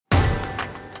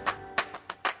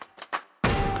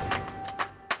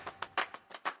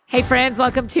Hey friends,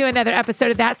 welcome to another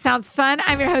episode of That Sounds Fun.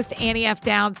 I'm your host, Annie F.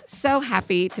 Downs. So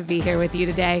happy to be here with you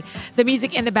today. The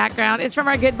music in the background is from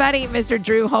our good buddy, Mr.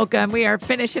 Drew Holcomb. We are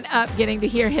finishing up getting to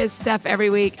hear his stuff every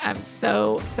week. I'm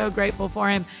so grateful for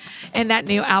him. And that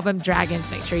new album,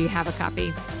 Dragons, make sure you have a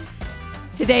copy.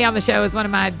 Today on the show is one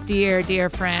of my dear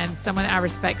friends, someone I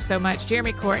respect so much.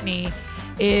 Jeremy Courtney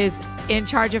is in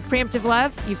charge of Preemptive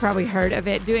Love. You've probably heard of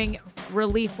it, doing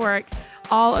relief work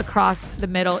all across the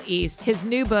Middle East. His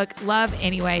new book, Love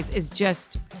Anyways, is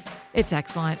it's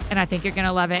excellent. And I think you're going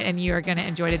to love it and you are going to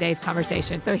enjoy today's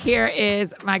conversation. So here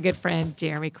is my good friend,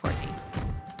 Jeremy Courtney.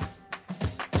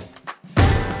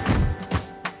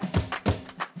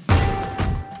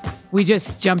 We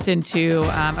just jumped into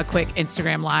a quick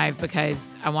Instagram Live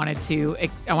because I wanted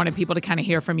people to kind of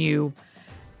hear from you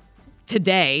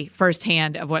today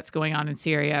firsthand of what's going on in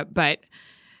Syria. But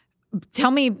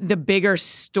tell me the bigger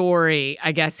story,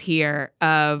 I guess, here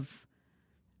of,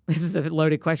 this is a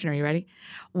loaded question. Are you ready?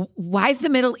 Why is the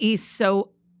Middle East so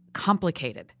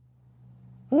complicated?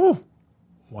 Ooh.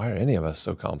 Why are any of us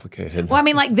so complicated? Well, I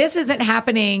mean, like, this isn't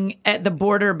happening at the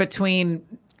border between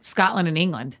Scotland and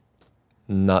England.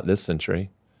 Not this century.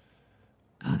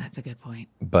 Oh, that's a good point.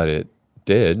 But it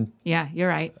did. Yeah, you're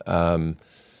right.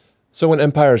 So when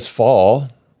empires fall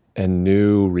and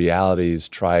new realities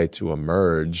try to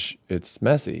emerge, it's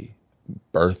messy.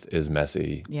 Birth is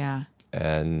messy. Yeah.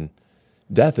 And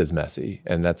death is messy.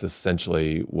 And that's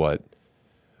essentially what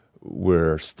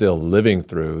we're still living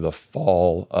through, the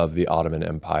fall of the Ottoman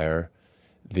Empire,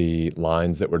 the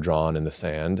lines that were drawn in the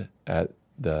sand at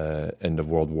the end of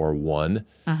World War I.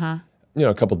 Uh-huh. You know,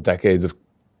 a couple decades of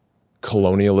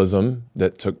colonialism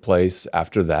that took place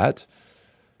after that.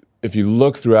 If you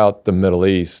look throughout the Middle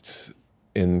East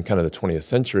in kind of the 20th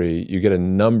century, you get a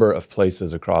number of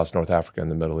places across North Africa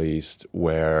and the Middle East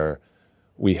where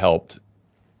we helped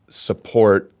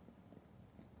support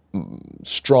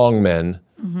strong men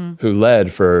who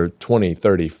led for 20,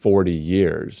 30, 40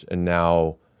 years. And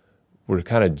now we're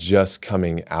kind of just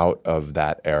coming out of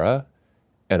that era,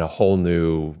 and a whole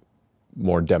new,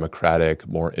 more democratic,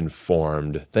 more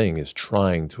informed thing is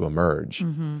trying to emerge.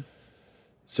 Mm-hmm.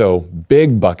 So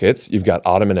big buckets, you've got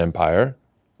Ottoman Empire.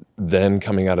 Then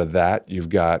coming out of that, you've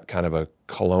got kind of a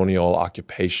colonial,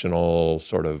 occupational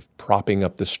sort of propping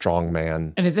up the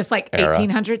strongman. And is this like era.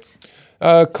 1800s?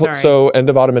 So end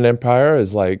of Ottoman Empire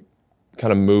is like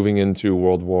kind of moving into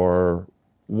World War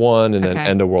I and then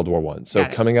end of World War I. So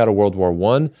coming out of World War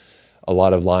I, a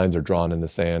lot of lines are drawn in the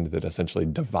sand that essentially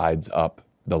divides up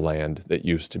the land that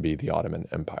used to be the Ottoman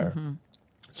Empire. Mm-hmm.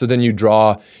 So then you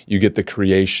get the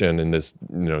creation in this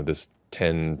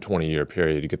 10, 20-year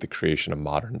period, you get the creation of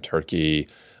modern Turkey,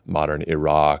 modern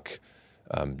Iraq,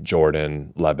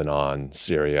 Jordan, Lebanon,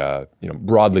 Syria.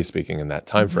 Broadly speaking, in that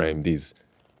time frame, these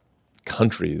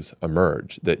countries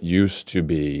emerge that used to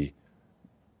be,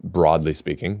 broadly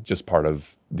speaking, just part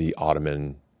of the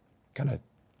Ottoman kind of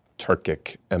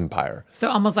Turkic Empire. So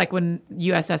almost like when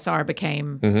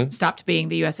USSR stopped being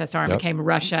the USSR and became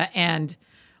Russia and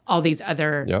all these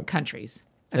other countries.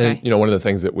 Okay. And one of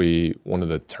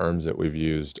the terms that we've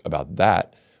used about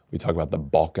that, we talk about the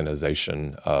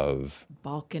Balkanization of.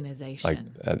 Balkanization.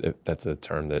 Like that's a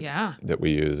term that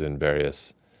we use in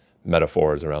various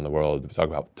metaphors around the world. We talk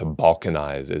about to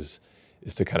balkanize is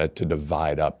to kind of to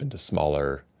divide up into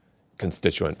smaller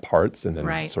constituent parts and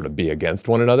then sort of be against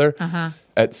one another. Uh-huh.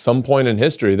 At some point in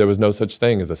history, there was no such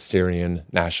thing as a Syrian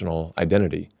national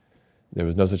identity. There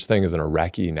was no such thing as an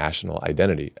Iraqi national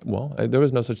identity. Well, there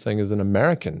was no such thing as an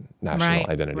American national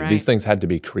identity. Right. These things had to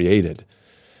be created.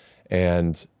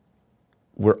 And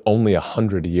we're only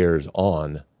 100 years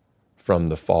on from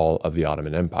the fall of the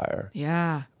Ottoman Empire.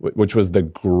 Yeah. Which was the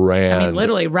grand... I mean,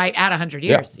 literally right at 100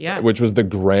 years. Yeah. Which was the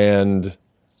grand...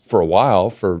 For a while,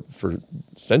 for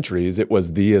centuries, it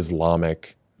was the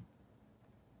Islamic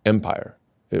empire.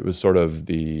 It was sort of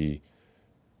the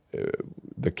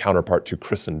counterpart to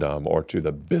Christendom or to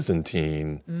the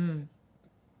Byzantine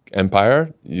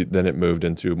empire. Then it moved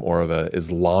into more of an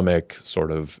Islamic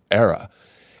sort of era.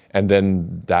 And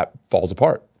then that falls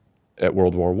apart at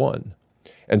World War I.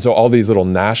 And so all these little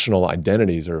national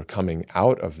identities are coming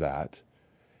out of that.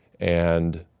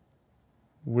 And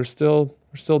we're still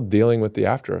dealing with the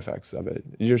after effects of it.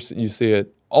 You see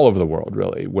it all over the world,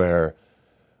 really, where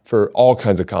for all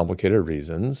kinds of complicated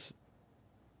reasons,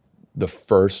 the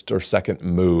first or second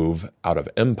move out of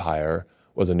empire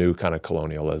was a new kind of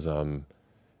colonialism.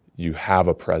 You have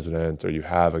a president or you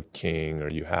have a king or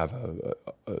you have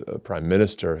a prime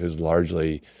minister who's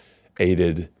largely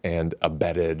aided and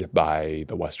abetted by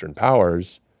the Western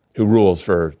powers, who rules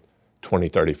for 20,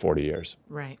 30, 40 years.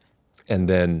 Right. And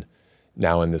then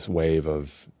now in this wave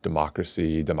of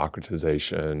democracy,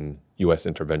 democratization, U.S.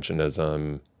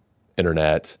 interventionism,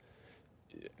 internet,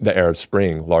 the Arab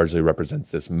Spring largely represents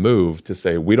this move to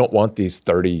say, we don't want these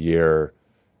 30-year,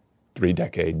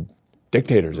 3-decade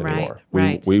dictators anymore.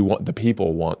 Right. We want, the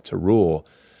people want to rule,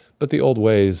 but the old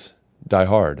ways die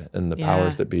hard, and the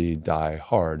powers that be die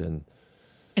hard. And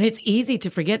it's easy to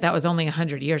forget that was only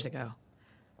 100 years ago,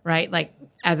 right? Like,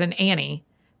 as an Annie,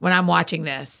 when I'm watching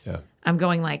this, I'm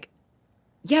going like,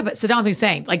 yeah, but Saddam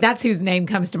Hussein, like, that's whose name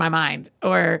comes to my mind.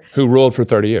 Or who ruled for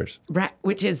 30 years. Right,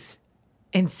 which is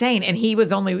insane. And he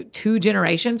was only 2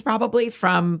 generations probably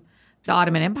from the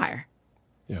Ottoman Empire.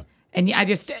 Yeah. And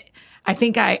I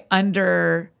think I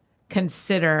under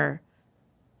consider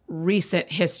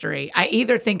recent history. I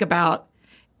either think about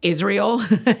Israel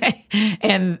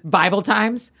and Bible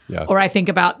times, or I think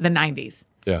about the 90s.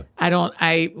 Yeah.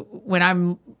 When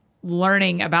I'm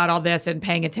learning about all this and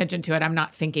paying attention to it, I'm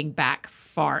not thinking back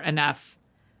far enough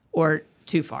or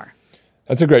too far.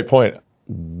 That's a great point.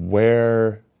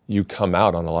 Where you come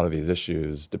out on a lot of these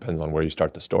issues depends on where you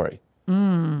start the story.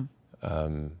 You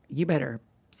better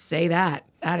say that.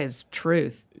 That is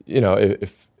truth. You know,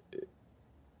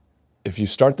 if you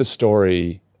start the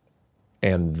story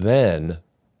and then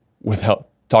without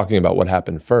talking about what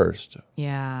happened first,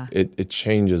 it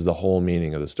changes the whole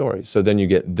meaning of the story. So then you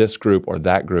get this group or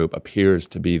that group appears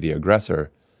to be the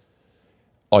aggressor.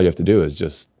 All you have to do is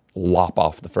just lop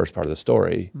off the first part of the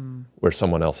story where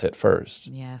someone else hit first.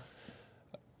 Yes.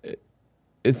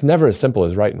 It's never as simple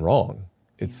as right and wrong.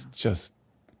 It's just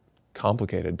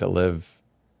complicated to live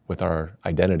with our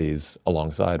identities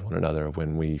alongside one another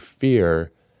when we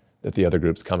fear that the other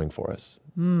group's coming for us,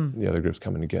 the other group's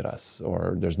coming to get us,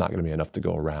 or there's not going to be enough to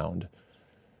go around.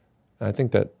 And I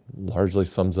think that largely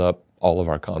sums up all of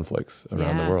our conflicts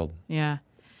around the world. Yeah.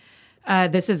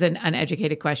 This is an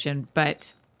uneducated question,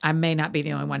 but I may not be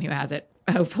the only one who has it,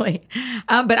 hopefully.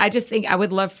 But I just think I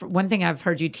would love, one thing I've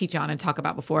heard you teach on and talk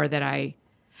about before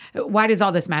why does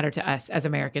all this matter to us as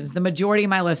Americans? The majority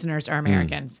of my listeners are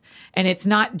Americans. And it's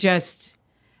not just,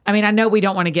 I mean, I know we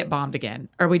don't want to get bombed again,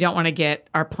 or we don't want to get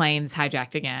our planes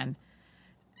hijacked again.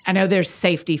 I know there's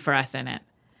safety for us in it.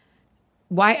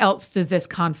 Why else does this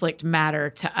conflict matter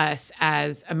to us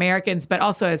as Americans, but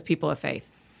also as people of faith?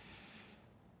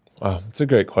 Wow, it's a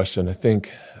great question. I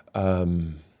think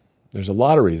there's a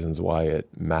lot of reasons why it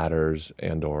matters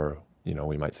or,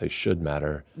 we might say should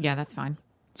matter. Yeah, that's fine.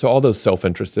 So all those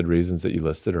self-interested reasons that you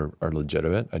listed are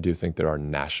legitimate. I do think there are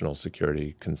national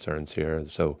security concerns here.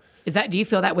 So do you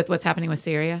feel that with what's happening with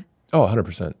Syria? Oh,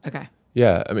 100%. Okay.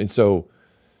 Yeah. I mean, so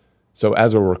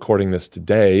as we're recording this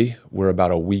today, we're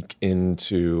about a week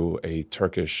into a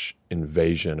Turkish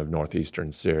invasion of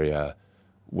northeastern Syria,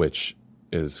 which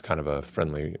is kind of a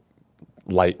friendly,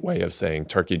 light way of saying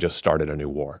Turkey just started a new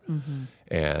war. Mm-hmm.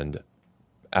 And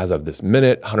as of this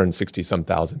minute, 160-some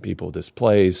thousand people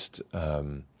displaced,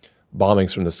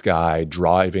 bombings from the sky,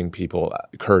 driving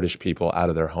Kurdish people out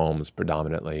of their homes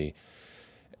predominantly,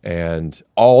 and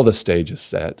all the stage is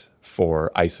set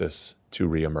for ISIS to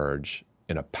reemerge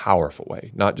in a powerful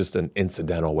way, not just an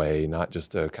incidental way, not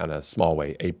just a kind of small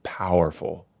way, a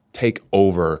powerful, take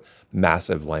over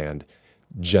massive land,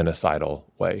 genocidal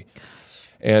way.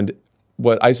 And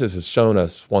what ISIS has shown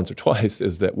us once or twice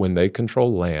is that when they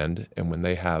control land and when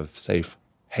they have safe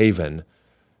haven,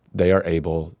 they are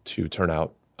able to turn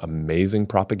out amazing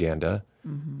propaganda,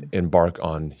 embark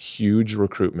on huge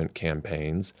recruitment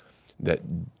campaigns that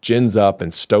gins up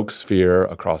and stokes fear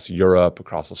across Europe,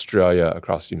 across Australia,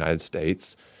 across the United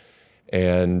States,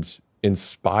 and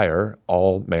inspire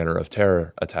all manner of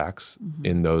terror attacks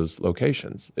in those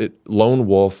locations. Lone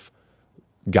wolf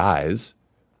guys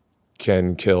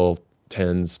can kill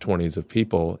tens, 20s of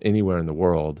people anywhere in the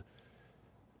world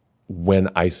when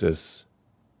ISIS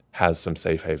has some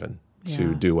safe haven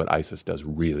to do what ISIS does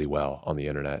really well on the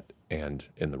internet and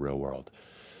in the real world.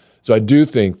 So I do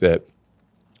think that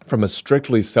from a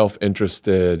strictly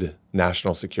self-interested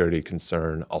national security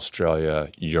concern, Australia,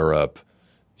 Europe,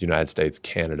 the United States,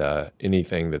 Canada,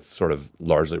 anything that's sort of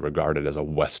largely regarded as a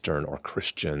Western or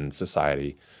Christian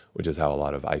society, which is how a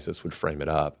lot of ISIS would frame it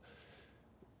up,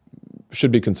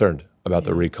 should be concerned about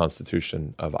the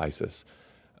reconstitution of ISIS.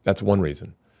 That's one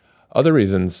reason. Other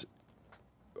reasons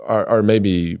are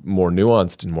maybe more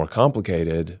nuanced and more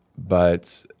complicated,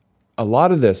 but a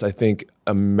lot of this, I think,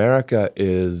 America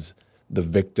is the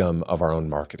victim of our own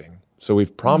marketing. So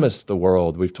we've promised the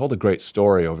world, we've told a great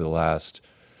story over the last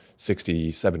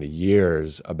 60, 70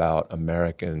 years about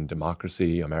American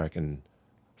democracy, American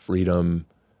freedom,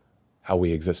 how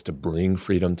we exist to bring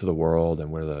freedom to the world, and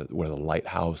we're the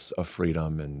lighthouse of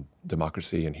freedom and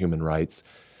democracy and human rights.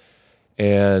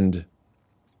 And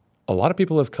a lot of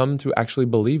people have come to actually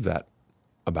believe that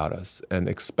about us and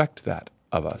expect that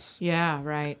of us. Yeah,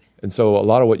 right. And so a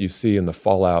lot of what you see in the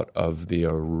fallout of the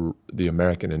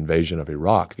American invasion of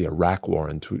Iraq, the Iraq War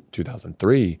in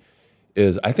 2003,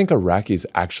 is I think Iraqis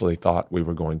actually thought we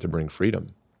were going to bring freedom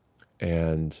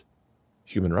and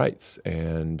human rights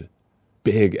and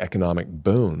big economic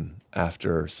boon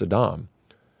after Saddam.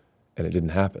 And it didn't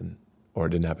happen, or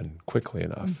it didn't happen quickly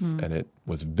enough. And it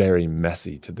was very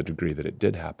messy to the degree that it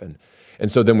did happen.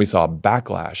 And so then we saw a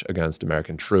backlash against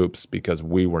American troops because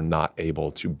we were not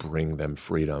able to bring them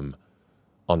freedom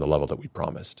on the level that we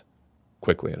promised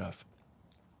quickly enough.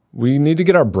 We need to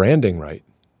get our branding right.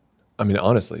 I mean,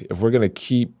 honestly, if we're going to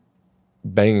keep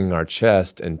banging our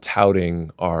chest and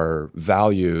touting our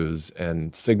values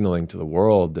and signaling to the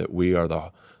world that we are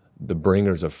the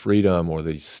bringers of freedom or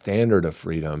the standard of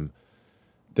freedom,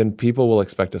 then people will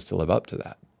expect us to live up to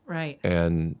that. Right.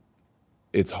 And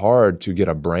it's hard to get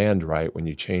a brand right when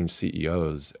you change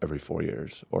CEOs every 4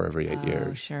 years or every 8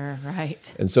 years. Sure,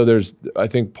 right. And so I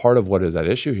think part of what is at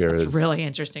issue here It's really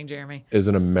interesting, Jeremy. is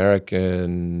an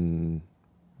American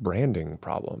branding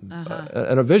problem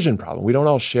and a vision problem. We don't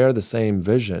all share the same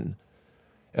vision,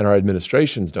 and our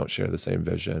administrations don't share the same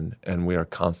vision, and we are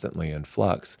constantly in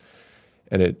flux.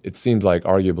 And it seems like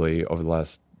arguably over the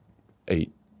last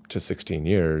 8 to 16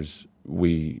 years,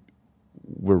 we're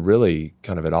really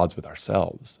kind of at odds with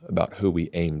ourselves about who we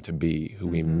aim to be, who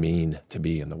we mean to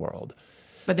be in the world.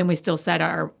 But then we still set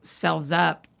ourselves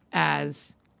up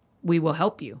as we will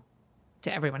help you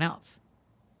to everyone else.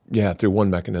 Yeah, through one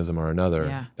mechanism or another.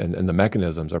 Yeah. And the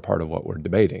mechanisms are part of what we're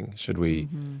debating. Should we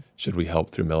help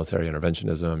through military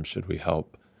interventionism? Should we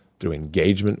help through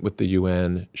engagement with the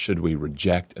UN? Should we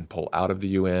reject and pull out of the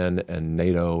UN and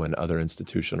NATO and other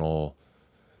institutional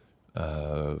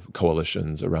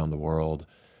coalitions around the world?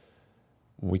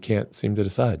 We can't seem to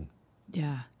decide.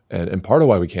 Yeah. And part of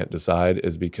why we can't decide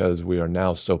is because we are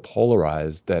now so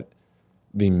polarized that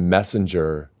the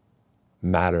messenger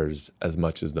matters as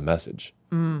much as the message.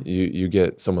 You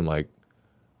get someone like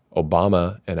President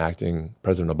Obama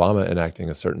enacting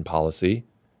a certain policy,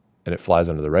 and it flies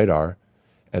under the radar.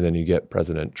 And then you get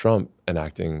President Trump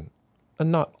enacting a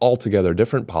not altogether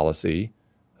different policy,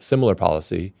 a similar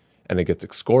policy, and it gets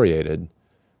excoriated.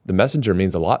 The messenger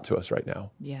means a lot to us right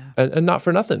now. Yeah. And not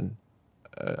for nothing.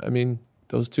 I mean,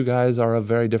 those two guys are of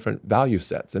very different value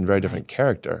sets and very different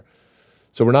character.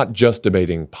 So we're not just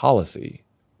debating policy.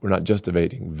 We're not just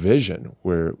debating vision.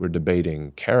 We're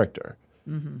debating character.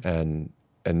 And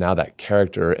now that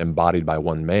character embodied by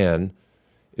one man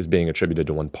is being attributed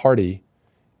to one party,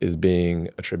 is being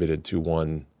attributed to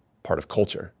one part of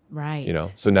culture. Right.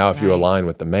 So now if you align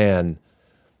with the man,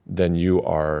 then you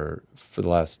are, for the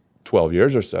last 12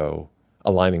 years or so,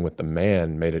 aligning with the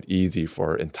man made it easy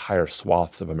for entire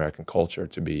swaths of American culture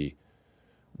to be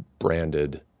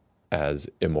branded as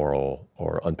immoral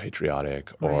or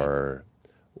unpatriotic or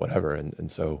whatever.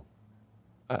 And so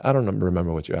I don't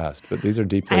remember what you asked, but these are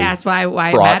deeply I asked why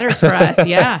fraught. it matters for us.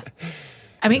 Yeah.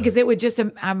 I mean, because it would just,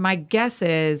 my guess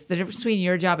is the difference between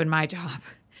your job and my job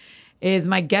is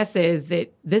that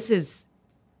this is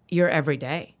your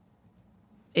everyday,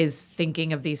 is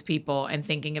thinking of these people and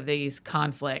thinking of these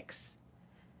conflicts.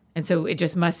 And so it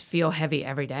just must feel heavy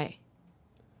every day.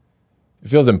 It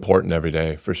feels important every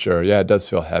day, for sure. Yeah, it does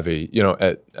feel heavy.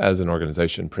 As an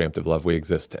organization, Preemptive Love, we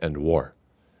exist to end war.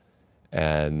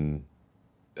 And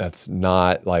it's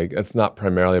not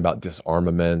primarily about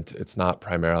disarmament. It's not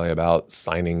primarily about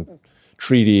signing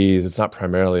treaties. It's not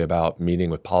primarily about meeting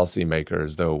with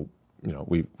policymakers, though,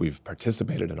 we've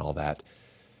participated in all that.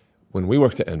 When we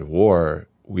work to end war,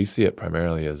 we see it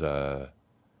primarily as a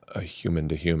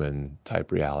human-to-human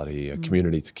type reality, a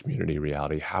community-to-community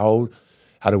reality. How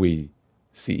do we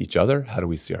see each other? How do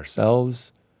we see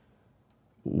ourselves?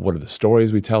 What are the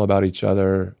stories we tell about each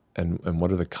other? And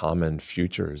what are the common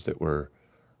futures that we're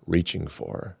reaching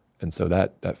for? And so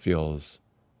that feels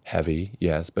heavy,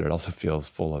 yes, but it also feels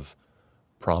full of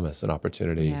promise and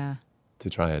opportunity to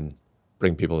try and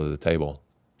bring people to the table.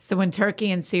 So when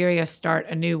Turkey and Syria start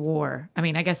a new war, I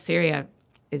mean, I guess Syria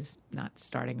is not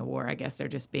starting a war. I guess they're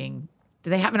just do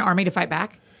they have an army to fight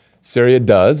back? Syria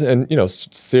does. And,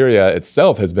 Syria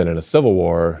itself has been in a civil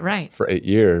war for 8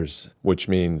 years, which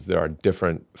means there are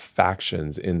different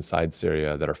factions inside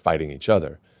Syria that are fighting each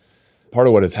other. Part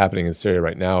of what is happening in Syria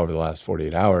right now over the last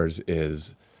 48 hours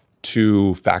is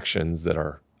two factions that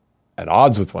are at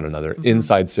odds with one another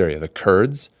inside Syria. The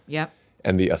Kurds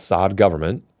and the Assad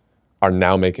government are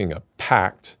now making a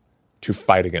pact to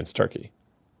fight against Turkey.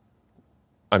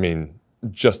 I mean,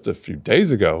 just a few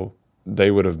days ago,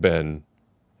 they would have been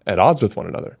at odds with one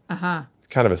another.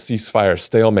 kind of a ceasefire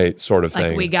stalemate sort of Like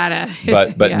thing. we gotta,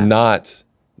 but yeah.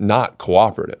 not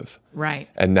cooperative. Right.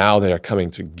 And now they are coming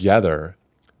together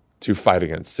to fight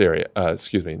against Syria.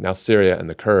 Now Syria and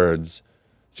the Kurds,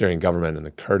 Syrian government and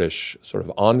the Kurdish sort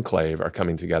of enclave are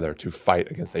coming together to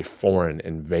fight against a foreign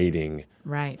invading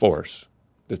Right. force,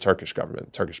 the Turkish government,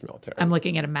 the Turkish military. I'm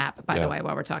looking at a map, by Yeah. the way,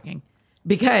 while we're talking.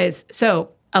 Because, so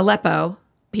Aleppo,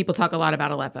 people talk a lot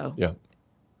about Aleppo. Yeah.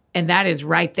 And that is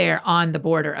right there on the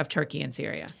border of Turkey and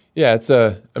Syria. Yeah, it's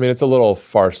a little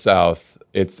far south.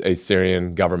 It's a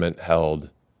Syrian government-held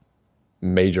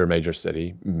major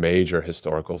city, major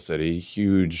historical city,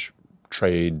 huge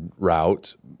trade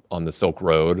route on the Silk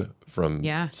Road from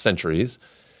Yeah. centuries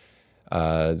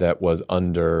that was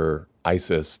under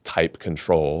ISIS-type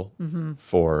control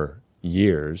for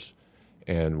years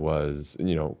and was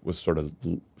sort of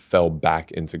fell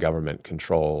back into government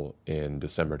control in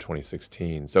December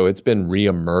 2016. So it's been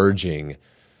reemerging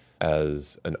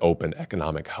as an open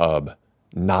economic hub,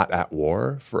 not at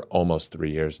war, for almost 3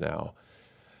 years now.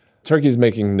 Turkey's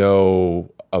making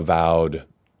no avowed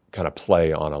kind of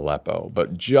play on Aleppo,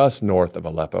 but just north of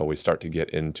Aleppo, we start to get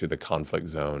into the conflict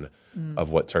zone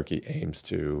of what Turkey aims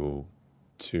to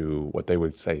what they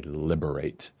would say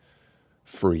liberate,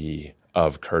 free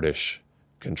of Kurdish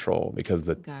control. Because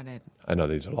Got it. I know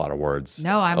these are a lot of words,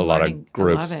 No, I'm a lot learning. of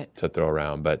groups I love it. to throw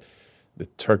around, but the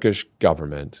Turkish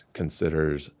government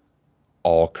considers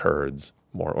all Kurds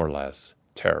more or less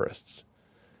terrorists.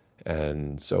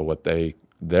 And so what they're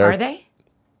Are they?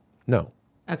 No.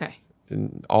 Okay.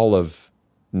 All of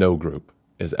no group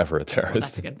is ever a terrorist.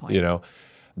 that's a good point.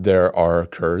 There are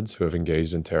Kurds who have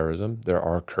engaged in terrorism. There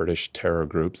are Kurdish terror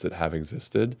groups that have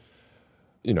existed.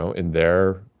 In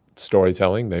their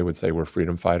storytelling, they would say we're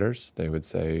freedom fighters. They would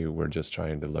say we're just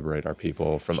trying to liberate our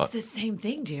people from. It's the same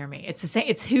thing, Jeremy. It's the same.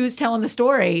 It's who's telling the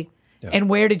story and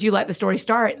where did you let the story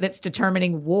start that's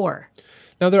determining war.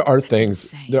 Now there are things.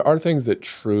 insane. There are things that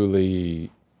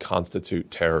truly constitute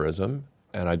terrorism,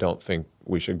 and I don't think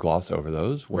we should gloss over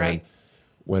those. Right.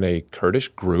 When a Kurdish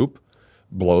group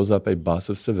blows up a bus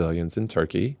of civilians in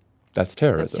Turkey, that's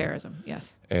terrorism. That's terrorism,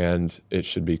 yes. And it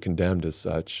should be condemned as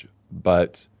such.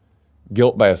 But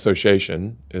guilt by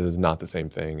association is not the same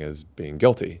thing as being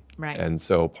guilty. Right. And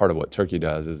so part of what Turkey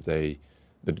does is the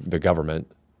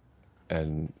government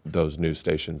and those news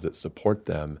stations that support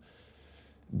them,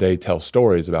 they tell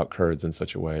stories about Kurds in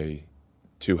such a way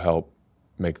to help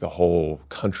make the whole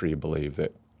country believe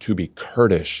that to be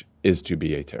Kurdish is to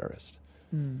be a terrorist.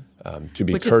 To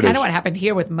be Which Kurdish, is kind of what happened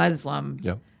here with Muslim,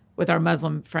 Yeah. with our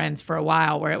Muslim friends for a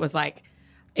while, where it was like,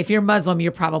 if you're Muslim,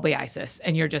 you're probably ISIS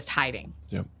and you're just hiding.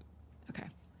 Yep. Okay.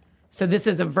 So this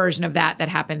is a version of that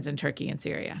happens in Turkey and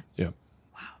Syria. Yep.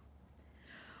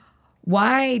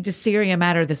 Why does Syria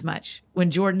matter this much?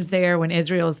 When Jordan's there, when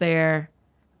Israel's there,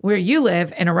 where you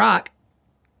live in Iraq,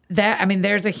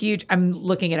 there's a huge, I'm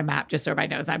looking at a map just so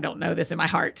everybody knows, I don't know this in my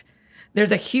heart.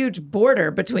 There's a huge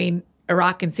border between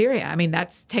Iraq and Syria. I mean,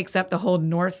 that takes up the whole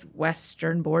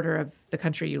northwestern border of the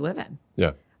country you live in.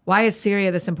 Yeah. Why is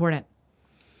Syria this important?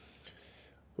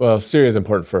 Well, Syria is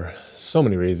important for so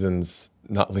many reasons,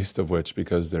 not least of which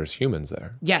because there's humans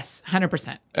there. Yes,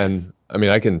 100%. And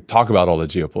I can talk about all the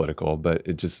geopolitical, but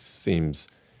it just seems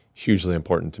hugely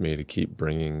important to me to keep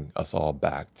bringing us all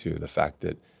back to the fact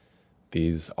that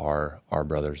these are our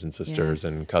brothers and sisters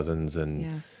Yes. and cousins and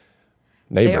Yes.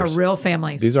 neighbors. They are real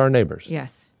families. These are our neighbors.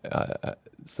 Yes.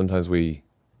 Sometimes we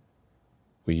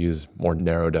use more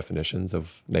narrow definitions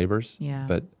of neighbors, Yeah.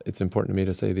 but it's important to me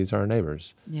to say these are our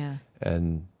neighbors. Yeah.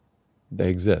 And they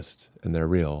exist and they're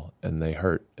real and they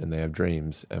hurt and they have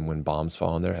dreams. And when bombs fall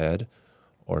on their head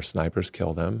or snipers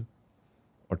kill them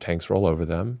or tanks roll over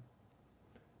them,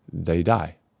 they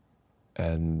die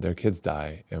and their kids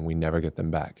die and we never get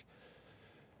them back.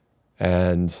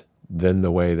 And then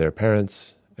the way their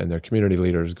parents and their community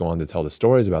leaders go on to tell the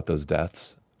stories about those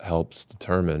deaths helps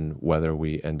determine whether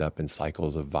we end up in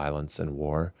cycles of violence and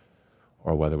war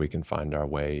or whether we can find our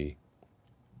way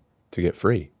to get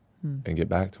free and get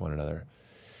back to one another.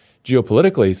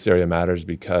 Geopolitically, Syria matters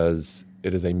because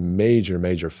it is a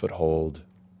major foothold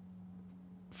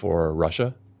for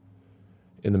Russia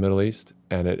in the Middle East,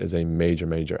 and it is a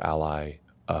major ally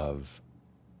of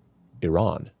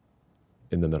Iran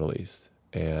in the Middle East.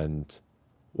 And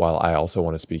while I also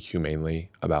want to speak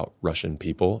humanely about Russian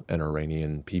people and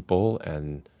Iranian people,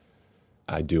 and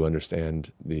I do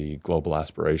understand the global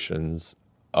aspirations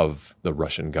of the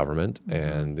Russian government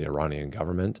and the Iranian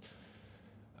government,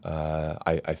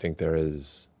 I think there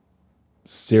is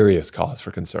serious cause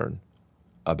for concern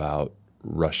about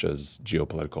Russia's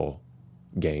geopolitical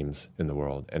games in the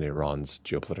world and Iran's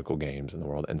geopolitical games in the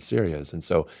world and Syria's. And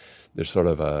so there's sort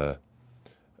of a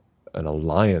an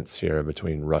alliance here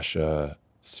between Russia,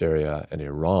 Syria, and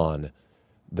Iran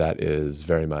that is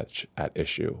very much at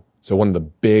issue. So one of the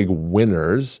big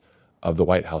winners of the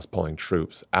White House pulling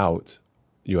troops out,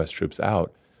 U.S. troops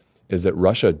out, is that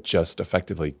Russia just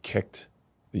effectively kicked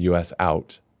the U.S.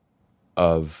 out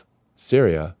of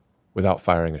Syria without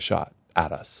firing a shot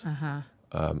at us,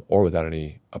 or without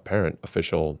any apparent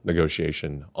official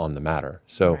negotiation on the matter.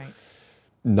 So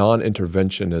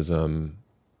non-interventionism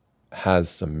has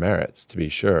some merits, to be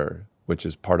sure, which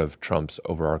is part of Trump's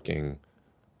overarching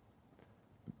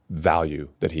value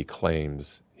that he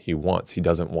claims he wants. He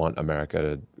doesn't want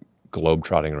America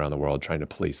globetrotting around the world trying to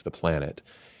police the planet.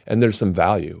 And there's some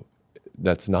value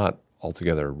that's not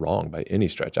altogether wrong by any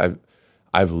stretch.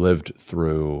 I've lived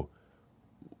through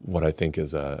what I think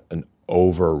is an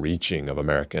overreaching of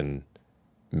American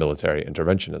military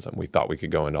interventionism. We thought we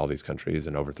could go into all these countries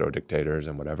and overthrow dictators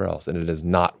and whatever else, and it has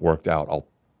not worked out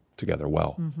altogether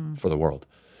well for the world.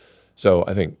 So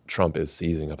I think Trump is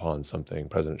seizing upon something,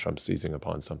 President Trump's seizing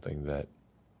upon something that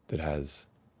has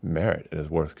merit and is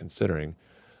worth considering.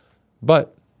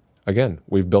 But again,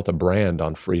 we've built a brand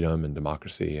on freedom and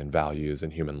democracy and values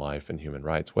and human life and human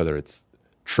rights, whether it's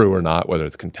true or not, whether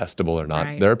it's contestable or not.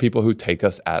 Right. There are people who take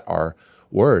us at our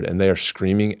word, and they are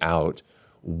screaming out,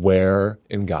 where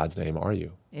in God's name are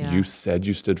you? Yeah. You said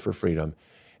you stood for freedom,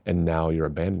 and now you're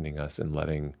abandoning us and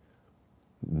letting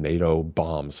NATO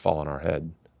bombs fall on our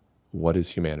head. What is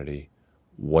humanity?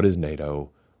 What is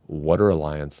NATO? What are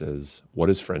alliances? What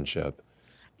is friendship?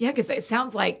 Yeah, because it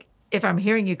sounds like, if I'm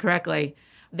hearing you correctly,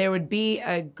 there would be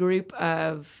a group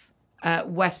of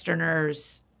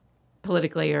Westerners,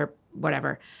 politically or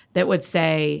whatever, that would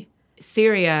say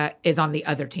Syria is on the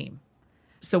other team.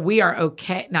 So we are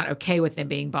okay, not okay with them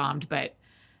being bombed, but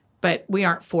we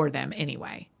aren't for them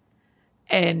anyway.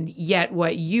 And yet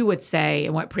what you would say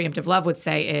and what Preemptive Love would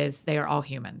say is they are all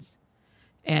humans.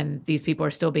 And these people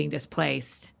are still being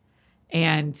displaced,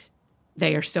 and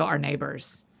they are still our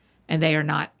neighbors, and they are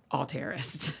not all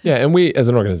terrorists. Yeah, and we as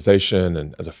an organization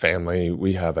and as a family,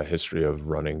 we have a history of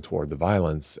running toward the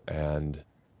violence and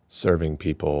serving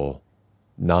people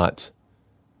not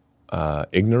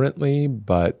ignorantly,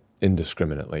 but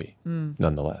indiscriminately,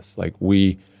 nonetheless. Like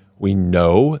we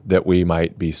know that we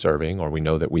might be serving, or we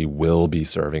know that we will be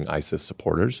serving ISIS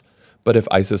supporters, but if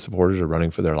ISIS supporters are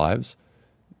running for their lives,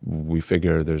 we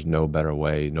figure there's no better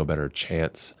way, no better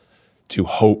chance to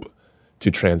hope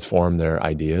to transform their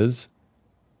ideas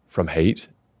from hate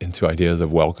into ideas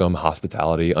of welcome,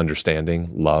 hospitality,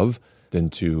 understanding, love, than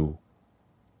to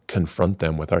confront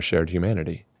them with our shared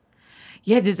humanity.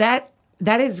 Yeah,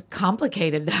 that is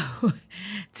complicated though.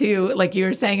 To, like you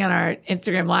were saying on our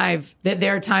Instagram Live, that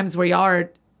there are times where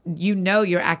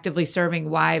you're actively serving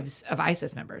wives of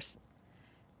ISIS members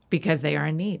because they are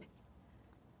in need.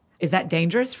 Is that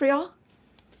dangerous for y'all?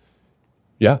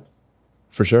 Yeah,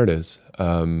 for sure it is.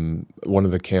 One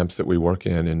of the camps that we work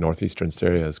in northeastern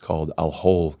Syria is called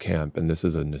Al-Hol camp, and this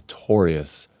is a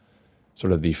notorious,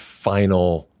 sort of the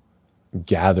final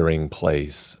gathering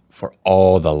place for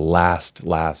all the last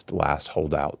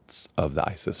holdouts of the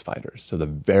ISIS fighters. So the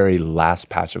very last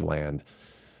patch of land,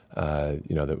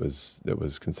 that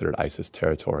was considered ISIS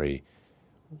territory,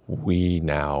 we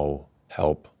now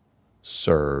help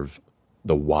serve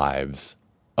the wives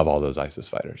of all those ISIS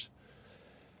fighters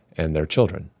and their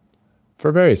children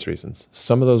for various reasons.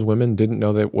 Some of those women didn't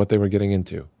know what they were getting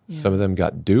into. Yeah. Some of them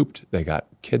got duped, they got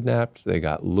kidnapped, they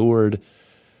got lured.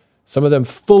 Some of them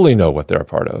fully know what they're a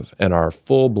part of and are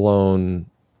full-blown,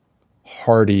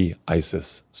 hardy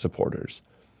ISIS supporters.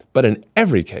 But in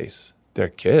every case, their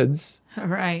kids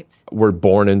were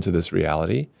born into this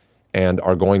reality and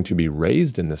are going to be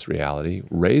raised in this reality,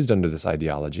 raised under this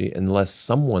ideology, unless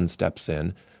someone steps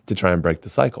in to try and break the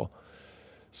cycle.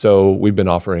 So we've been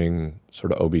offering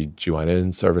sort of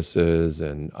OB/GYN services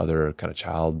and other kind of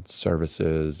child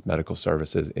services, medical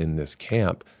services in this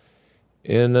camp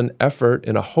in an effort,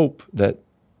 in a hope that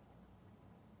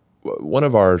one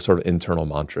of our sort of internal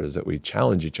mantras that we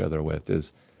challenge each other with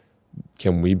is,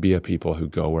 can we be a people who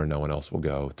go where no one else will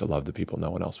go to love the people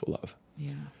no one else will love?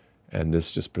 Yeah. And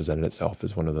this just presented itself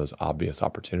as one of those obvious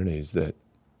opportunities that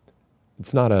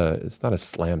it's not a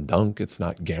slam dunk. It's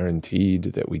not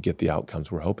guaranteed that we get the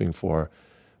outcomes we're hoping for.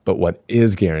 But what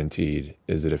is guaranteed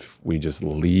is that if we just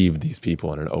leave these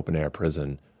people in an open air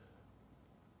prison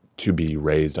to be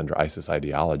raised under ISIS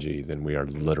ideology, then we are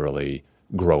literally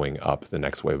growing up the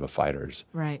next wave of fighters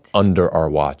under our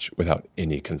watch without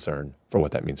any concern for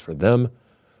what that means for them,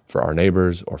 for our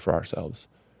neighbors, or for ourselves.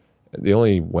 The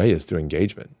only way is through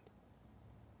engagement.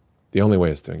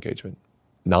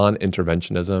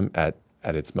 Non-interventionism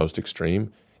at its most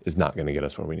extreme is not going to get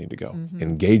us where we need to go.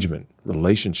 Engagement,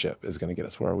 relationship is going to get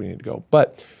us where we need to go.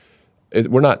 But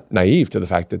we're not naive to the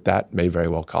fact that that may very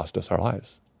well cost us our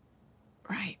lives.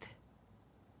 Right.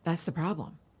 That's the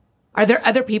problem. Are there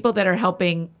other people that are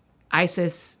helping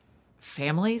ISIS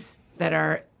families that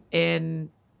are in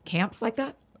camps like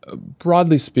that?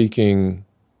 Broadly speaking,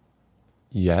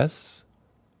 yes.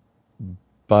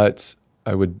 But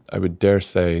I would dare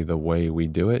say the way we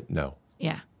do it, no.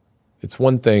 Yeah. It's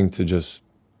one thing to just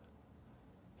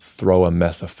throw a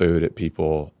mess of food at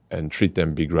people and treat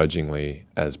them begrudgingly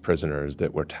as prisoners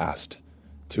that we're tasked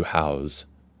to house.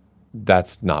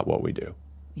 That's not what we do.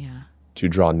 Yeah. To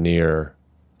draw near,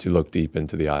 to look deep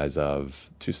into the eyes of,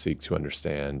 to seek to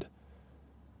understand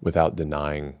without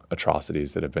denying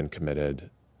atrocities that have been committed,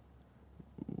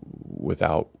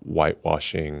 without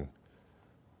whitewashing,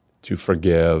 to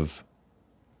forgive,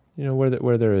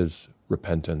 where there is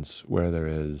repentance, where there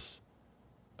is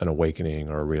an awakening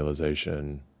or a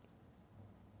realization,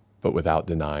 but without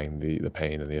denying the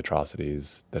pain and the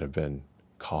atrocities that have been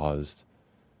caused.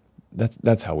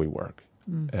 That's how we work.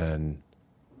 And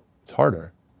it's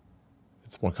harder.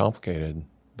 It's more complicated,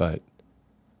 but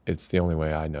it's the only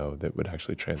way I know that would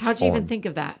actually transform. How'd you even think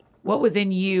of that? What was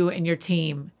in you and your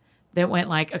team that went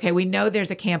like, okay, we know there's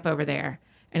a camp over there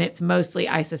and it's mostly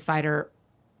ISIS fighter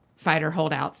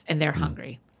holdouts and they're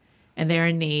hungry and they're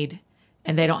in need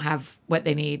and they don't have what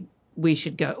they need. We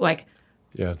should go.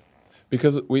 Yeah.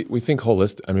 Because we think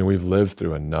holistic. I mean, we've lived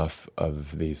through enough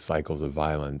of these cycles of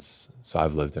violence. So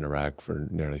I've lived in Iraq for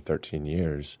nearly 13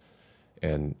 years.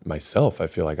 And myself, I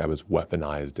feel like I was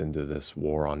weaponized into this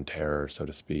war on terror, so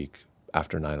to speak,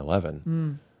 after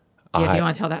 9/11. Yeah, do you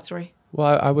want to tell that story?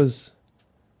 Well, I was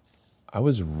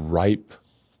ripe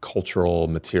cultural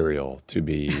material to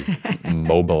be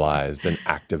mobilized and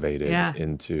activated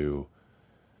into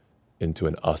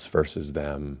an us versus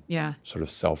them sort of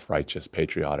self-righteous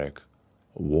patriotic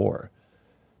war.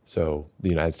 So the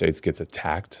United States gets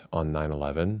attacked on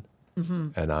 9/11,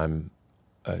 and I'm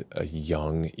a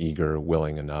young, eager,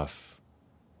 willing enough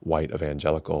white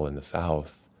evangelical in the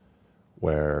South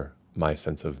where my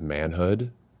sense of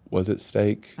manhood was at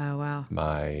stake. Oh, wow.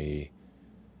 My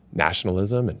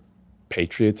nationalism and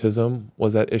patriotism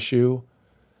was at issue.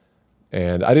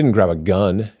 And I didn't grab a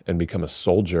gun and become a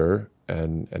soldier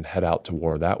and head out to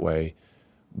war that way.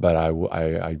 But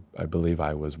I believe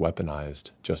I was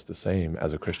weaponized just the same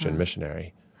as a Christian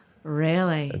missionary.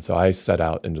 Really? And so I set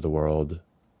out into the world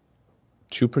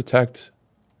to protect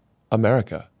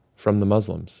America from the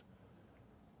Muslims,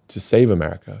 to save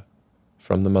America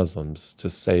from the Muslims, to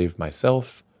save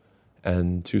myself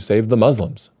and to save the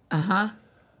Muslims.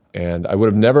 And I would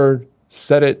have never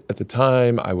said it at the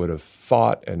time. I would have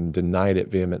fought and denied it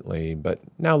vehemently. But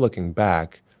now looking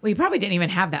back, well, you probably didn't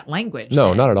even have that language. No,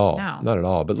 then. not at all. No. Not at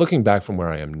all. But looking back from where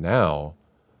I am now,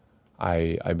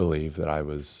 I believe that I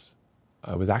was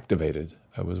activated.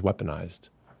 I was weaponized.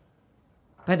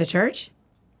 By the church?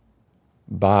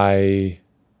 I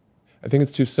think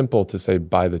it's too simple to say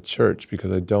by the church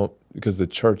because the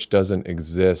church doesn't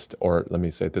exist, or let me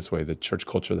say it this way, the church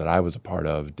culture that I was a part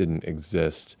of didn't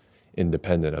exist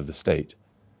independent of the state.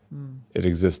 It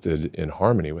existed in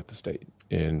harmony with the state,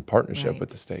 in partnership with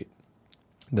the state,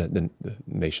 the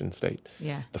nation state,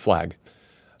 the flag.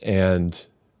 And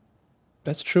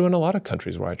that's true in a lot of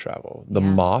countries where I travel. The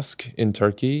mosque in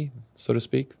Turkey, so to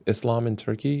speak, Islam in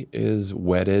Turkey is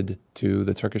wedded to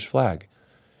the Turkish flag.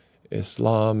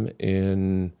 Islam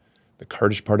in the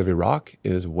Kurdish part of Iraq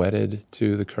is wedded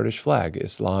to the Kurdish flag.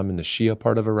 Islam in the Shia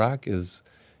part of Iraq is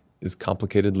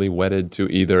complicatedly wedded to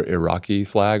either Iraqi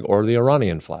flag or the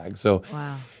Iranian flag. So,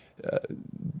 wow.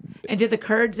 And do the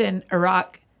Kurds in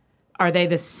Iraq, are they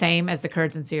the same as the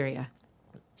Kurds in Syria?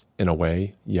 In a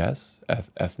way, yes.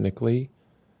 Ethnically,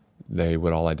 they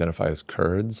would all identify as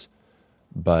Kurds,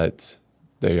 but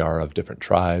they are of different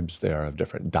tribes. They are of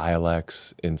different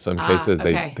dialects. In some cases,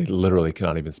 they literally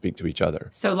cannot even speak to each other.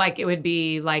 So it would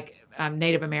be like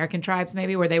Native American tribes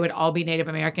maybe, where they would all be Native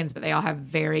Americans, but they all have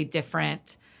very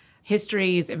different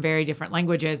histories and very different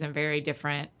languages and very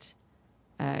different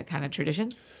kind of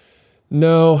traditions?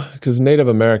 No, because Native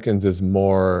Americans is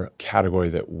more category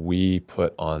that we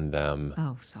put on them.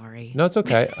 Oh, sorry. No, it's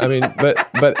okay. I mean,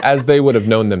 but as they would have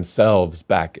known themselves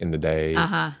back in the day,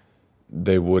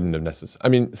 they wouldn't have necessarily. I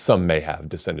mean, some may have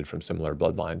descended from similar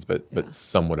bloodlines, but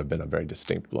some would have been a very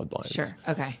distinct bloodlines. Sure.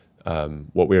 Okay.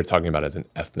 What we are talking about is an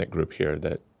ethnic group here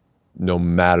that no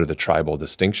matter the tribal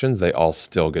distinctions, they all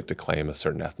still get to claim a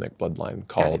certain ethnic bloodline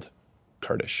called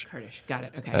Kurdish. Kurdish. Got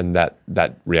it. Okay. And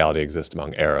that reality exists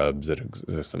among Arabs. It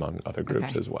exists among other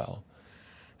groups as well.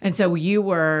 And so you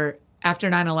were, after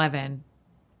 9/11,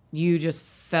 you just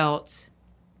felt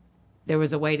there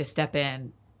was a way to step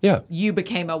in. Yeah. You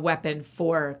became a weapon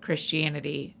for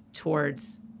Christianity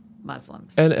towards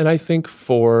Muslims. And I think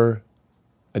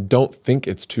I don't think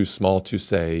it's too small to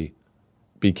say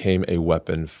became a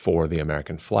weapon for the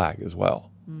American flag as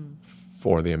well,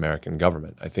 for the American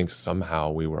government. I think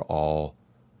somehow we were all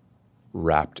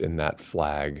wrapped in that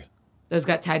flag. Those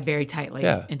got tied very tightly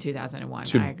in 2001.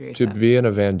 I agree with to that. be an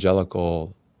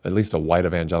evangelical, at least a white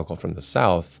evangelical from the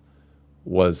South,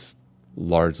 was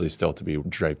largely still to be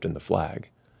draped in the flag.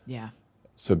 Yeah.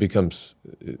 So it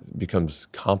becomes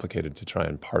complicated to try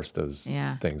and parse those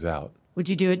things out. Would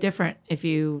you do it different if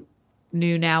you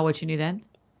knew now what you knew then?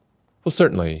 Well,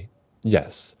 certainly,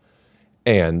 yes.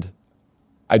 And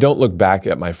I don't look back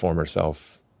at my former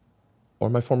self or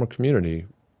my former community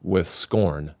with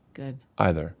scorn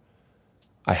either.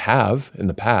 I have in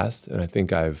the past, and I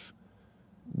think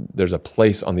there's a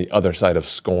place on the other side of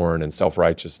scorn and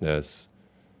self-righteousness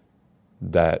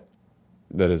that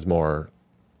is more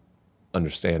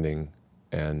understanding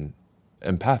and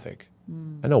empathic.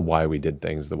 I know why we did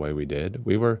things the way we did.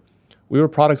 We were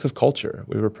products of culture.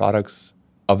 We were products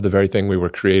of the very thing we were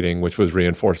creating, which was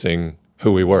reinforcing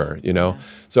who we were,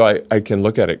 So I can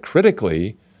look at it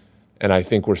critically, and I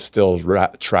think we're still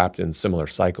trapped in similar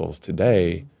cycles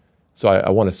today. So I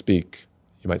want to speak,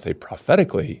 you might say,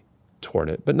 prophetically toward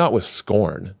it, but not with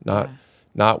scorn,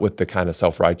 not with the kind of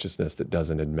self-righteousness that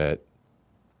doesn't admit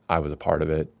I was a part of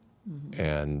it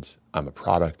and I'm a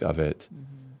product of it.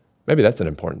 Maybe that's an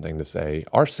important thing to say.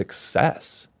 Our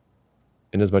success,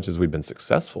 in as much as we've been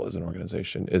successful as an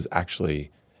organization, is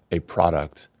actually a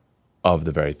product of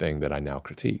the very thing that I now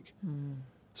critique.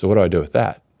 So what do I do with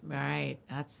that? Right.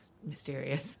 That's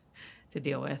mysterious to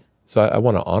deal with. So I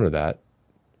want to honor that,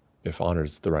 if honor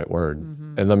is the right word.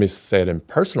 And let me say it in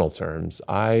personal terms.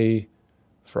 Men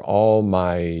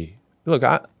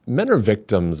are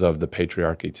victims of the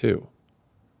patriarchy too.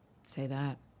 Say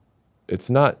that. It's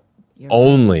not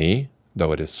only,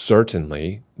 though it is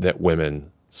certainly, that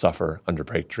women suffer under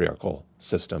patriarchal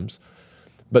systems,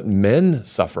 but men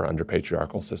suffer under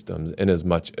patriarchal systems in as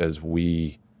much as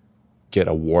we get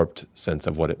a warped sense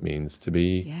of what it means to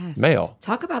be male.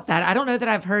 Talk about that. I don't know that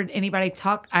I've heard anybody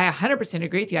talk. I 100%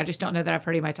 agree with you. I just don't know that I've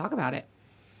heard anybody talk about it.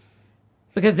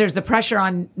 Because there's the pressure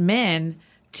on men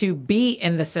to be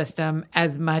in the system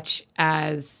as much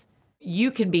as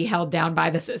you can be held down by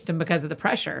the system because of the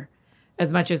pressure,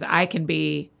 as much as I can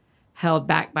be held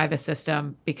back by the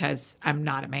system because I'm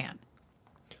not a man.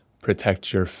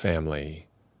 Protect your family,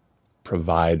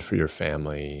 provide for your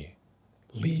family,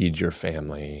 lead your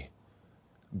family,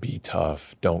 be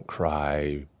tough, don't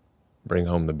cry, bring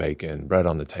home the bacon, bread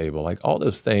on the table. Like all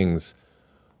those things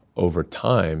over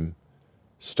time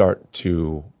start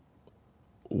to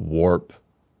warp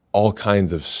all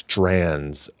kinds of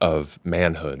strands of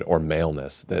manhood or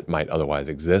maleness that might otherwise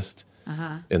exist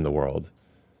in the world.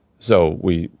 So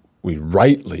we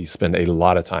rightly spend a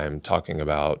lot of time talking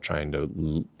about trying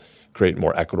to create a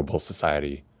more equitable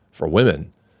society for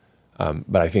women.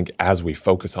 But I think as we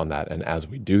focus on that and as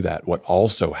we do that, what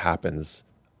also happens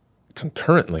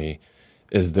concurrently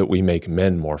is that we make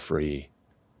men more free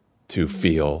to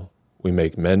feel. We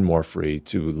make men more free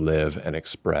to live and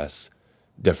express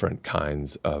different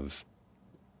kinds of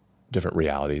different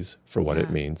realities for what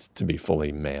it means to be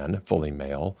fully man, fully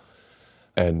male.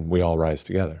 And we all rise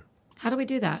together. How do we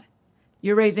do that?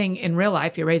 You're raising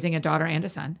a daughter and a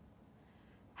son.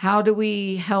 How do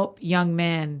we help young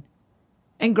men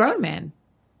and grown men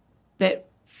that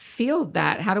feel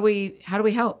that? How do we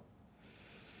help?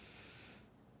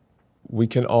 We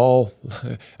can all,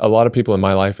 a lot of people in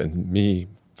my life and me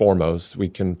foremost, we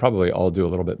can probably all do a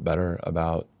little bit better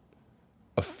about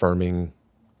affirming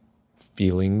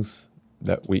feelings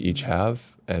that we each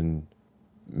have and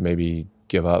maybe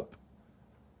give up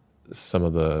some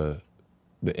of the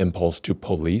impulse to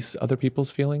police other people's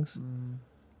feelings.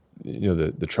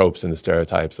 The tropes and the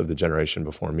stereotypes of the generation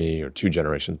before me or two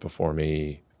generations before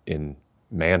me in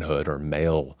manhood or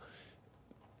male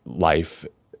life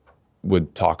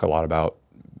would talk a lot about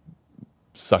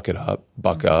suck it up,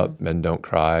 buck up, men don't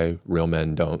cry, real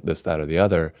men don't this, that, or the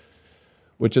other,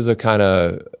 which is a kind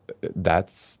of,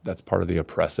 that's part of the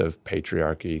oppressive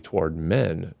patriarchy toward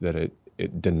men, that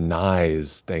it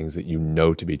denies things that you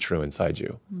know to be true inside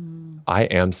you. I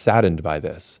am saddened by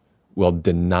this. Well,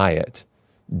 deny it.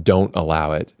 Don't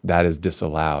allow it. That is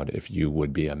disallowed if you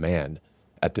would be a man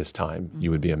at this time.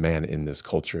 You would be a man in this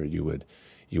culture. You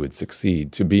would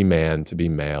succeed. To be man, to be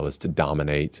male is to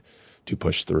dominate, to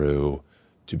push through,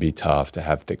 to be tough, to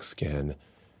have thick skin.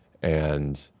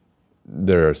 And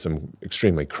there are some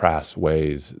extremely crass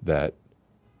ways that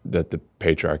that the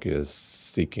patriarchy is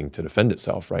seeking to defend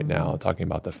itself right now, talking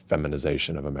about the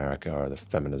feminization of America or the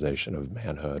feminization of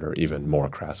manhood, or even more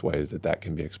crass ways that that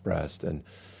can be expressed. And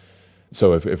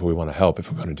so if we want to help,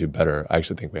 if we're going to do better, I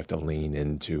actually think we have to lean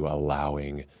into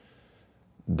allowing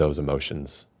those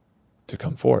emotions to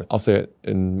come forth. I'll say it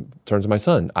in terms of my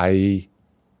son. I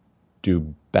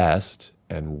do best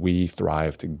and we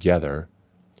thrive together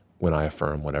when I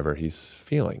affirm whatever he's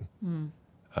feeling.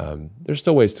 There's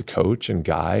still ways to coach and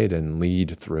guide and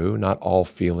lead through. Not all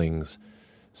feelings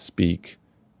speak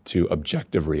to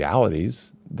objective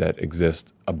realities that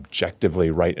exist objectively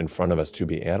right in front of us to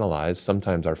be analyzed.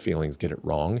 Sometimes our feelings get it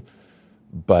wrong,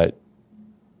 but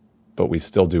we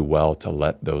still do well to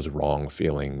let those wrong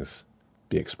feelings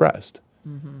be expressed,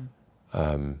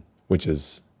 which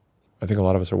is, I think a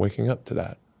lot of us are waking up to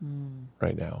that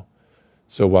right now.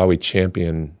 So while we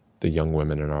champion the young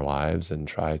women in our lives and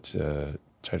try to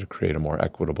create a more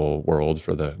equitable world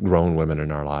for the grown women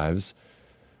in our lives,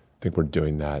 I think we're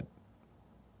doing that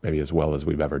maybe as well as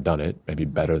we've ever done it, maybe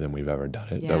better than we've ever done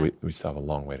it, but we still have a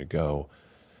long way to go.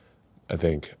 I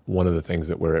think one of the things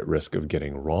that we're at risk of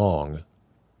getting wrong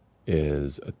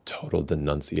is a total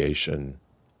denunciation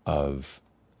of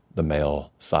the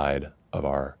male side of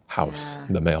our house,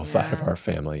 the male side of our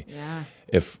family.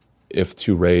 If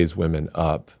to raise women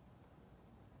up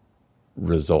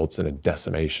results in a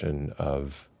decimation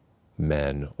of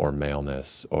men or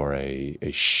maleness, or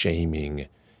a shaming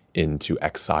into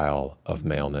exile of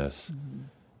maleness,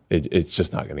 it's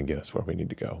just not going to get us where we need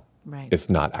to go. Right. It's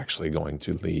not actually going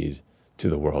to lead to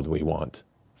the world we want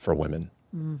for women.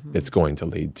 It's going to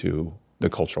lead to the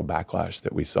cultural backlash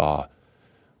that we saw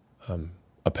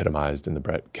epitomized in the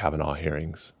Brett Kavanaugh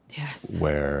hearings,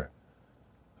 where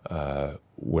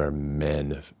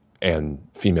men and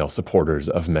female supporters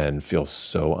of men feel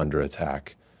so under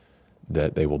attack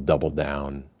that they will double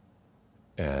down,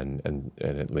 and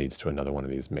it leads to another one of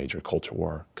these major culture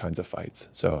war kinds of fights.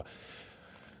 So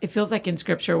it feels like in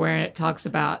Scripture where it talks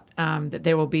about that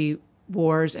there will be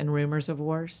wars and rumors of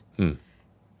wars.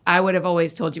 I would have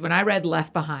always told you, when I read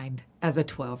Left Behind as a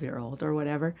 12-year-old or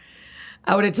whatever,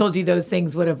 I would have told you those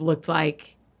things would have looked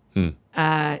like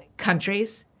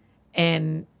countries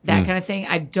and that kind of thing.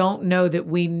 I don't know that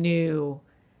we knew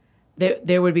that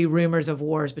there would be rumors of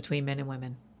wars between men and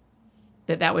women.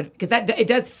 That would, because it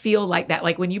does feel like that.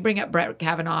 Like when you bring up Brett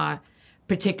Kavanaugh,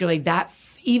 particularly, that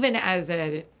even as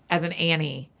an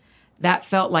Annie, that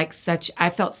felt like I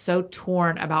felt so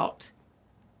torn about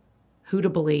who to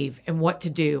believe and what to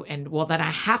do. And well, then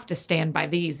I have to stand by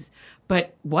these,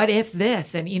 but what if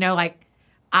this? And, like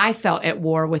I felt at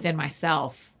war within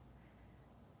myself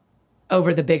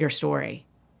over the bigger story.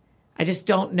 I just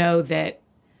don't know that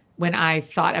when I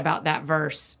thought about that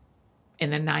verse in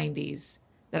the 90s,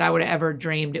 that I would have ever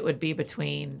dreamed it would be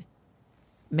between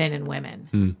men and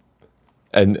women.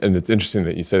 And it's interesting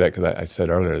that you say that, because I said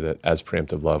earlier that as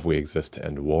preemptive love, we exist to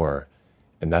end war.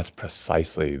 And that's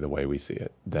precisely the way we see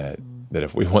it, that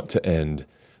if we want to end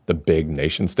the big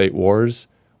nation-state wars,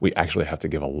 we actually have to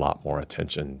give a lot more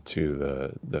attention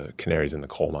to the canaries in the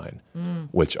coal mine,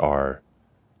 which are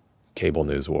cable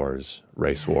news wars,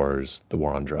 race wars, the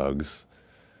war on drugs,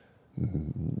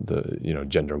 the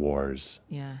gender wars.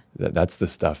 That's the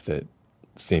stuff that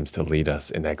seems to lead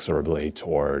us inexorably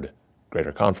toward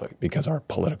greater conflict, because our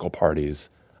political parties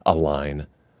align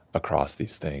across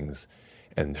these things,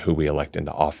 and who we elect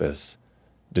into office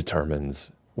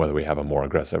determines whether we have a more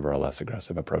aggressive or a less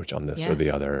aggressive approach on this or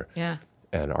the other.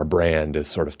 And our brand is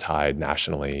sort of tied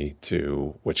nationally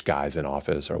to which guy's in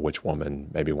office, or which woman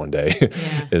maybe one day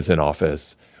is in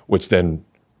office, which then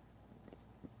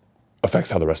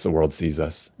affects how the rest of the world sees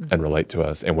us and relate to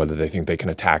us, and whether they think they can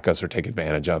attack us or take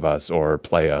advantage of us or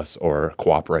play us or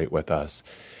cooperate with us.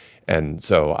 And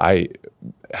so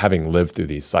having lived through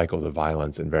these cycles of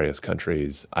violence in various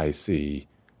countries, I just see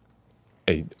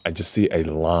a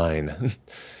line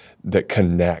that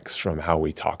connects from how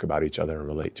we talk about each other and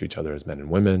relate to each other as men and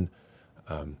women,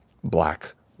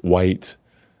 black, white,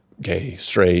 gay,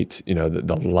 straight,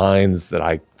 the lines that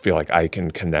I feel like I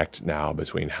can connect now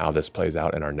between how this plays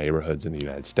out in our neighborhoods in the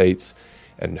United States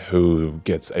and who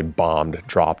gets a bomb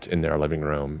dropped in their living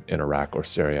room in Iraq or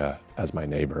Syria as my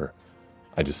neighbor.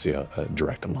 I just see a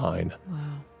direct line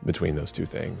between those two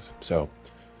things. So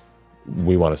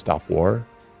we want to stop war,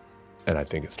 and I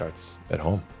think it starts at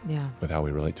home with how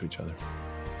we relate to each other.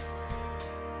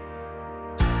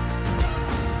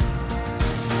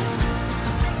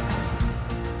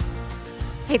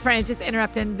 Hey friends, just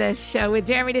interrupting this show with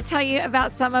Jeremy to tell you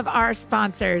about some of our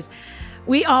sponsors.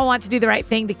 We all want to do the right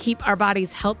thing to keep our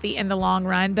bodies healthy in the long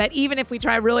run, but even if we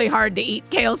try really hard to eat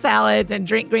kale salads and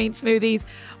drink green smoothies,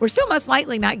 we're still most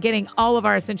likely not getting all of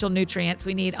our essential nutrients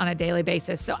we need on a daily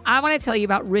basis. So I want to tell you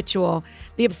about Ritual,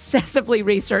 the obsessively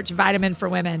researched vitamin for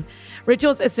women.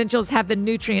 Ritual's essentials have the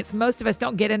nutrients most of us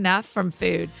don't get enough from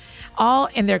food, all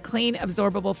in their clean,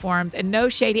 absorbable forms, and no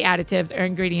shady additives or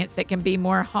ingredients that can be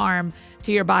more harm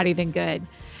to your body than good.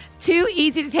 2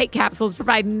 easy-to-take capsules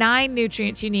provide 9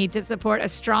 nutrients you need to support a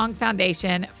strong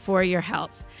foundation for your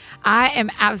health. I am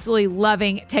absolutely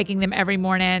loving taking them every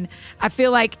morning. I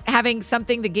feel like having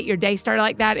something to get your day started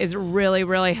like that is really,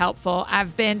 really helpful.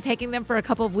 I've been taking them for a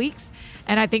couple of weeks,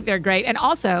 and I think they're great. And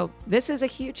also, this is a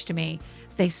huge to me.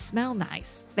 They smell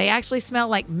nice. They actually smell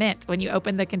like mint when you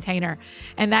open the container.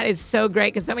 And that is so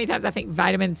great because so many times I think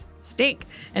vitamins stink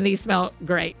and these smell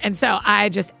great. And so I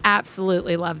just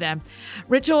absolutely love them.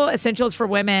 Ritual Essentials for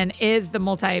Women is the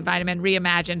multivitamin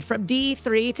reimagined. From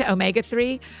D3 to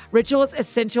omega-3, Ritual's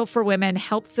Essential for Women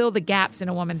help fill the gaps in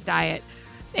a woman's diet.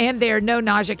 And their no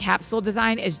nausea capsule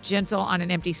design is gentle on an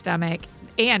empty stomach.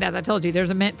 And as I told you, there's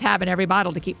a mint tab in every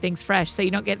bottle to keep things fresh so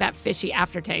you don't get that fishy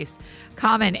aftertaste,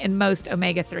 common in most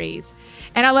omega-3s.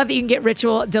 And I love that you can get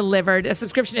Ritual delivered. A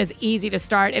subscription is easy to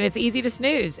start and it's easy to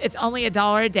snooze. It's only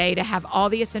 $1 a day to have all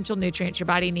the essential nutrients your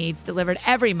body needs delivered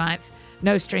every month,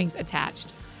 no strings attached.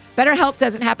 Better health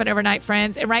doesn't happen overnight,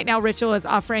 friends. And right now, Ritual is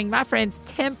offering my friends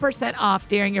 10% off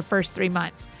during your first 3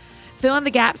 months. Fill in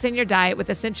the gaps in your diet with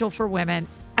Essential for Women,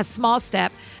 a small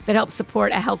step that helps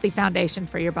support a healthy foundation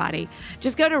for your body.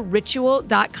 Just go to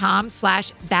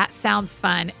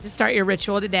ritual.com/thatsoundsfun to start your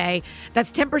Ritual today.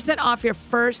 That's 10% off your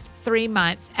first 3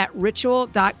 months at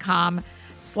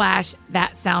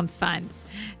ritual.com/thatsoundsfun.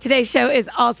 Today's show is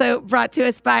also brought to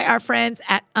us by our friends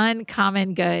at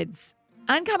Uncommon Goods.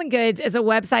 Uncommon Goods is a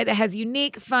website that has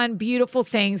unique, fun, beautiful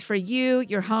things for you,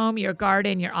 your home, your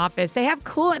garden, your office. They have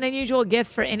cool and unusual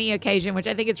gifts for any occasion, which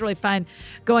I think is really fun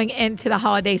going into the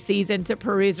holiday season to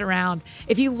peruse around.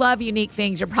 If you love unique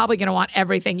things, you're probably going to want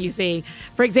everything you see.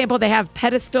 For example, they have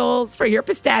pedestals for your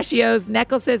pistachios,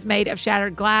 necklaces made of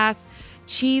shattered glass,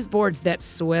 cheese boards that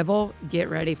swivel. Get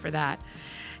ready for that.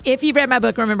 If you've read my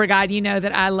book, Remember God, you know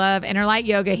that I love Inner Light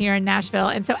Yoga here in Nashville.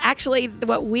 And so actually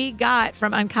what we got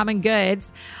from Uncommon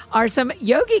Goods are some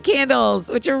yogi candles,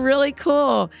 which are really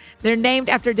cool. They're named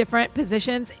after different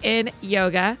positions in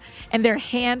yoga, and they're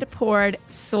hand-poured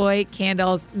soy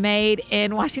candles made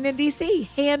in Washington, D.C.,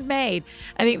 handmade.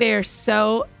 I think they are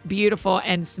so beautiful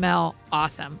and smell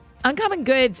awesome. Uncommon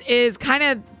Goods is kind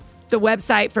of the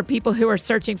website for people who are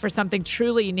searching for something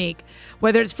truly unique,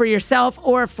 whether it's for yourself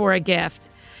or for a gift.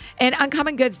 And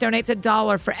Uncommon Goods donates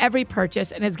 $1 for every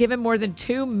purchase and has given more than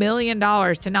 $2 million to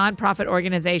nonprofit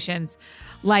organizations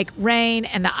like RAIN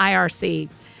and the IRC.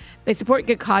 They support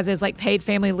good causes like paid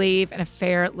family leave and a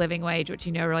fair living wage, which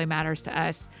you know really matters to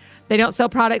us. They don't sell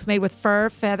products made with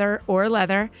fur, feather, or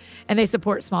leather, and they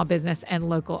support small business and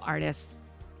local artists.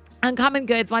 Uncommon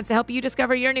Goods wants to help you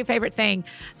discover your new favorite thing.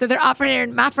 So they're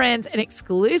offering my friends an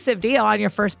exclusive deal on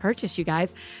your first purchase, you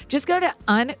guys. Just go to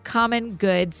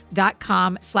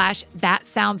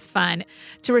uncommongoods.com/thatsoundsfun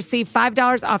to receive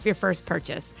 $5 off your first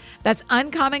purchase. That's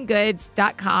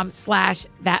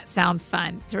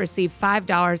uncommongoods.com/thatsoundsfun to receive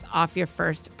 $5 off your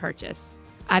first purchase.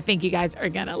 I think you guys are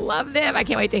going to love them. I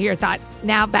can't wait to hear your thoughts.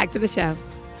 Now back to the show.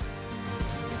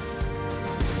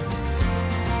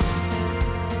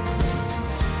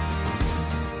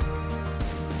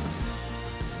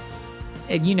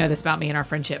 And you know this about me and our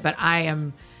friendship, but I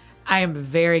am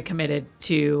very committed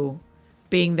to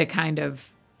being the kind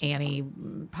of Annie,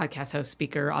 podcast host,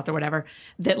 speaker, author, whatever,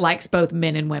 that likes both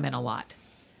men and women a lot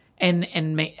and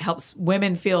helps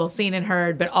women feel seen and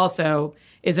heard, but also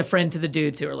is a friend to the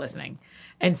dudes who are listening.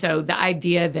 And so the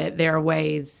idea that there are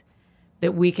ways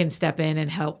that we can step in and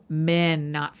help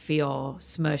men not feel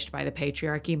smushed by the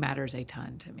patriarchy matters a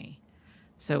ton to me.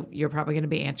 So you're probably going to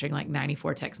be answering like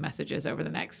 94 text messages over the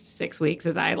next 6 weeks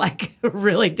as I like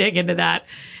really dig into that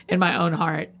in my own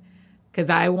heart,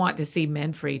 because I want to see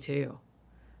men free too.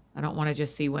 I don't want to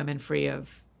just see women free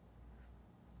of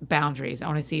boundaries. I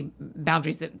want to see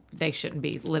boundaries that they shouldn't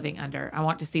be living under. I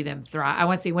want to see them thrive. I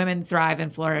want to see women thrive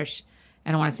and flourish,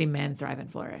 and I want to see men thrive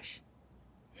and flourish.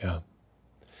 Yeah.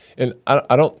 And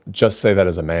I don't just say that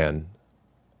as a man.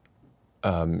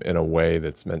 In a way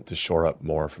that's meant to shore up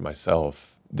more for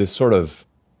myself. This sort of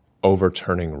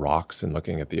overturning rocks and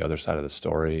looking at the other side of the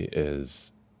story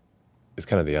is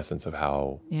kind of the essence of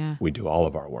how we do all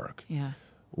of our work. Yeah.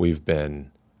 We've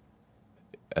been,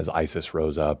 as ISIS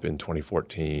rose up in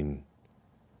 2014,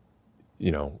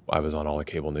 I was on all the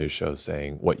cable news shows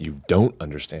saying what you don't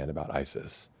understand about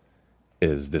ISIS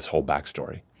is this whole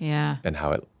backstory Yeah. and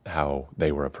how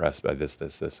they were oppressed by this,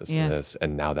 Yes. and this.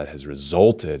 And now that has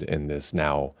resulted in this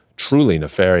now truly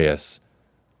nefarious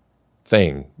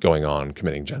thing going on,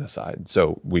 committing genocide.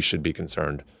 So we should be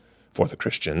concerned for the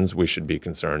Christians. We should be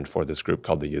concerned for this group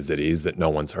called the Yazidis that no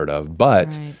one's heard of.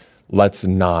 But Right. let's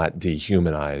not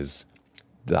dehumanize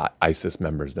the ISIS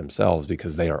members themselves,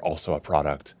 because they are also a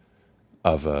product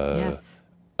of Yes.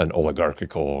 an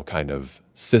oligarchical kind of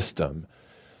system.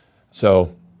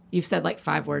 So You've said like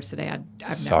 5 words today. I've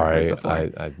never sorry, heard before.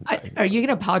 Are you going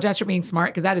to apologize for being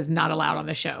smart? Because that is not allowed on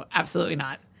the show. Absolutely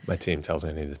not. my team tells me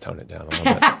I need to tone it down a little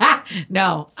bit.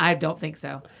 No, I don't think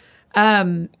so.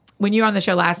 When you were on the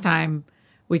show last time,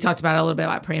 we talked about a little bit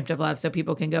about preemptive love, so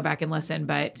people can go back and listen.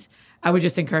 But I would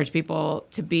just encourage people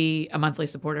to be a monthly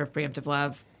supporter of preemptive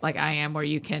love, like I am, where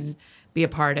you can be a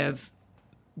part of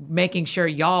making sure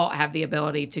y'all have the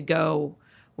ability to go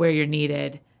where you're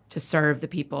needed to serve the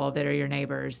people that are your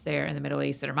neighbors there in the Middle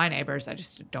East that are my neighbors. I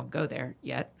just don't go there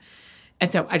yet.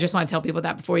 And so I just want to tell people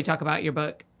that before we talk about your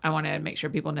book, I want to make sure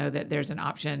people know that there's an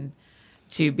option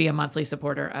to be a monthly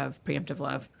supporter of Preemptive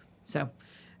Love. So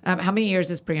how many years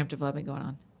has Preemptive Love been going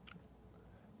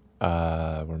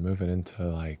on? We're moving into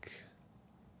like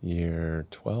year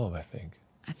 12, I think.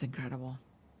 That's incredible.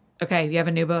 Okay, you have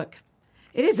a new book.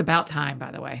 It is about time,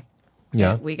 by the way.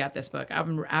 Yeah. that we got this book.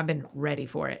 I've been ready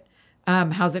for it.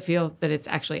 How's it feel that it's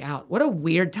actually out? What a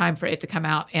weird time for it to come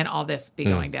out and all this be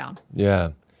going down.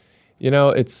 Yeah.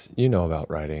 It's, about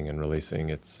writing and releasing.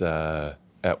 It's at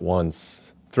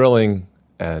once thrilling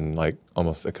and like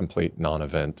almost a complete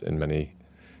non-event in many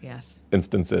Yes.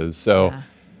 instances. So,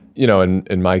 Yeah.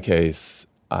 in my case,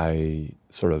 I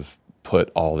sort of put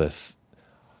all this,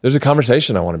 there's a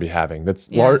conversation I want to be having. That's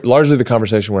largely the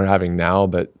conversation we're having now,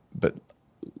 but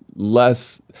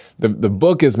less, the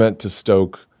book is meant to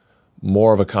stoke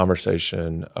more of a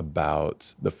conversation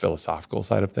about the philosophical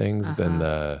side of things than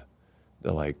the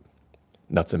like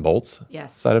nuts and bolts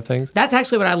Yes. side of things. That's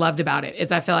actually what I loved about it.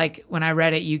 Is I feel like when I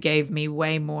read it, you gave me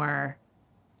way more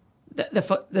the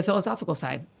philosophical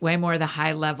side, way more the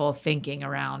high level thinking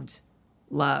around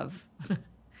love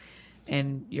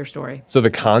in your story. So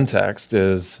the context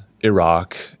is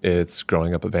Iraq. It's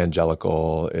growing up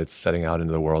evangelical. It's setting out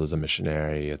into the world as a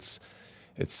missionary. It's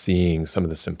seeing some of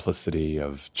the simplicity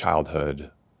of childhood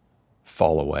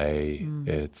fall away.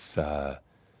 It's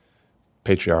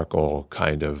patriarchal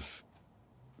kind of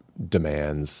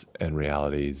demands and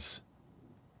realities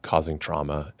causing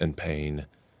trauma and pain.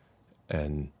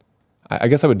 And I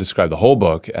guess I would describe the whole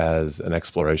book as an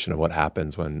exploration of what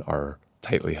happens when our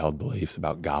tightly held beliefs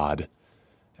about God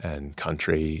and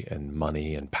country and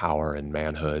money and power and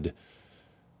manhood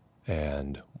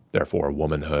and therefore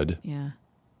womanhood, Yeah.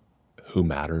 who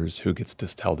matters, who gets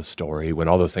to tell the story, when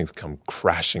all those things come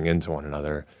crashing into one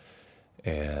another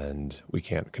and we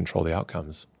can't control the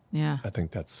outcomes. Yeah. I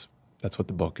think that's what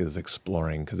the book is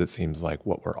exploring, because it seems like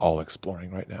what we're all exploring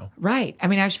right now. Right. I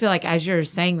mean, I just feel like as you're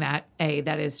saying that,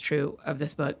 that is true of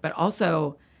this book, but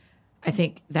also I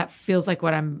think that feels like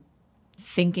what I'm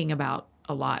thinking about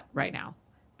a lot right now,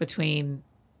 between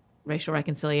racial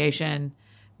reconciliation,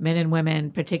 men and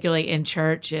women, particularly in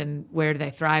church, and where do they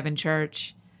thrive in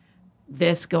church,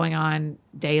 this going on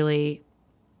daily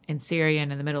in Syria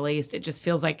and in the Middle East. It just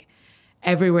feels like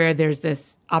everywhere there's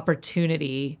this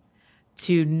opportunity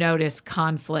to notice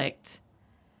conflict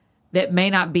that may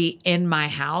not be in my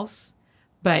house,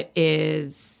 but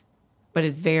is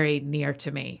very near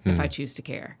to me if I choose to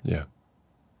care. Yeah.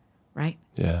 Right?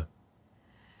 Yeah.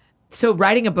 So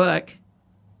writing a book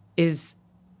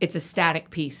it's a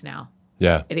static piece now.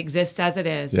 Yeah. It exists as it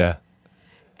is. Yeah.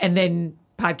 And then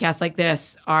podcasts like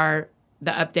this are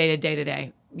the updated day to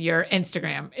day. Your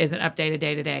Instagram is an updated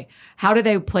day to day. How do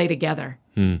they play together?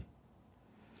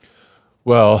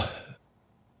 Well,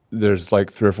 there's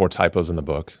like 3 or 4 typos in the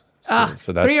book.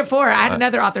 So that's 3 or 4. I had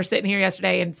another author sitting here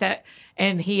yesterday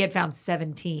and he had found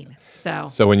 17.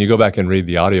 So when you go back and read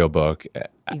the audiobook,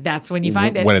 That's when you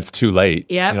find it. when it's too late,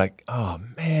 Yep. you're like, oh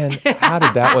man, how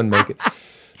did that one make it?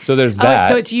 So there's that.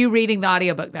 So it's you reading the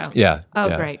audiobook though. Yeah. Oh,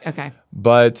 yeah. great. Okay.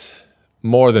 But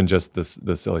more than just the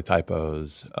silly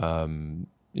typos,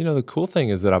 the cool thing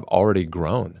is that I've already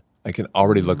grown. I can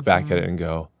already look back at it and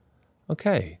go,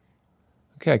 okay,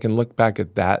 I can look back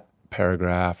at that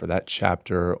paragraph or that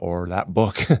chapter or that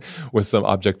book with some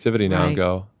objectivity now Right. and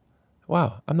go,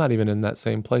 wow, I'm not even in that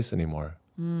same place anymore.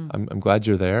 I'm glad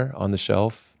you're there on the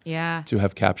shelf Yeah. to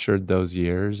have captured those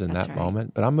years and That's that right.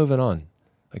 moment, but I'm moving on.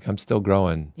 Like I'm still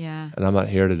growing. Yeah. And I'm not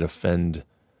here to defend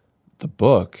the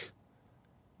book.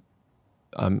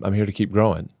 I'm here to keep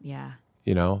growing, Yeah.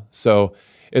 So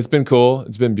it's been cool.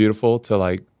 It's been beautiful to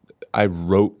like I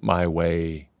wrote my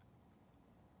way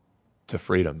to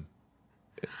freedom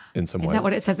in some Isn't ways. that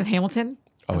what it says in Hamilton?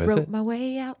 Oh, I is wrote it? my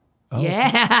way out. Oh,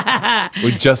 Yeah.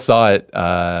 We just saw it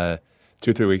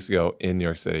 2-3 weeks ago in New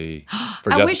York City.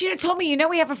 I wish you'd have told me. You know,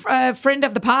 we have a friend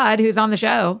of the pod who's on the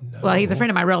show. No. Well, he's a friend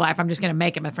of my real life. I'm just going to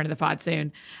make him a friend of the pod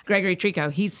soon. Gregory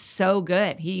Trico. He's so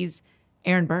good. He's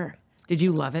Aaron Burr. Did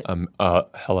you love it?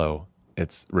 Hello.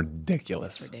 It's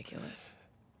ridiculous. It's ridiculous.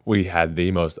 We had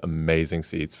the most amazing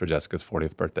seats for Jessica's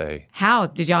 40th birthday. How?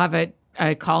 Did y'all have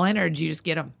a call-in or did you just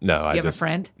get them? No, you have a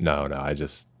friend? No, I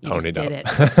just ponied up. Did it.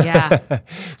 Yeah.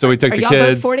 So we took the y'all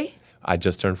kids. Both 40? I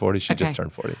just turned 40. She just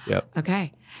turned 40. Yep.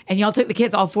 Okay. And y'all took the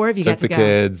kids, all four of you got to go? Took the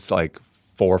kids like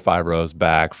 4 or 5 rows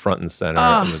back, front and center.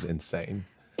 Oh. It was insane.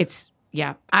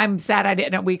 Yeah. I'm sad I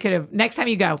didn't. We could have, next time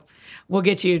you go, we'll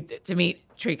get you to meet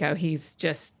Trico. He's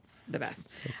just the best.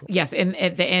 So cool. Yes. And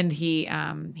at the end, he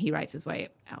writes his way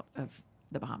out of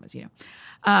the Bahamas, you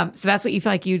know. So that's what you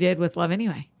feel like you did with Love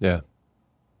Anyway. Yeah.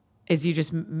 Is you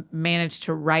just managed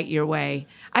to write your way.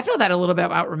 I feel that a little bit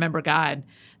about Remember God,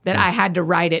 that I had to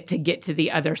write it to get to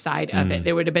the other side of it.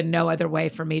 There would have been no other way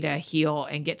for me to heal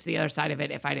and get to the other side of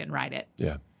it if I didn't write it.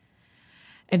 Yeah.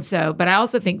 And so, but I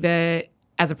also think that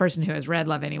as a person who has read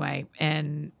Love Anyway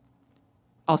and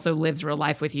also lives real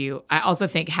life with you, I also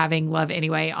think having Love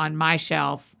Anyway on my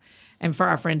shelf, and for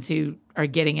our friends who are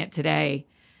getting it today,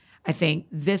 I think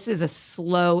this is a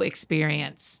slow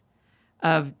experience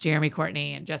of Jeremy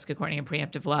Courtney and Jessica Courtney and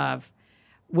Preemptive Love,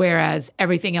 whereas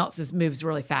everything else moves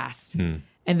really fast.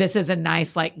 And this is a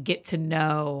nice, like, get to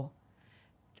know,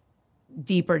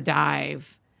 deeper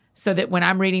dive, so that when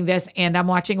I'm reading this and I'm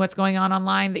watching what's going on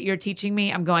online that you're teaching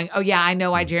me, I'm going, oh yeah, I know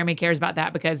why Jeremy cares about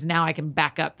that, because now I can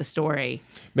back up the story.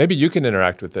 Maybe you can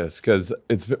interact with this, because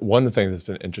it's one thing that's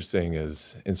been interesting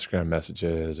is Instagram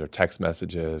messages or text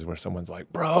messages where someone's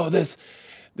like, bro, this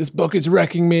book is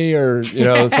wrecking me, or, you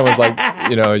know, someone's like,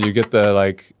 you know, you get the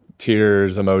like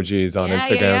tears emojis on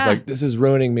Instagram. Yeah. It's like, this is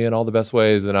ruining me in all the best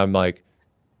ways. And I'm like,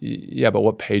 yeah, but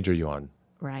what page are you on?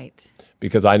 Right.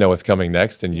 Because I know what's coming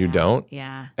next and you don't.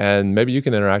 Yeah. And maybe you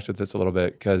can interact with this a little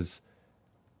bit, because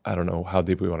I don't know how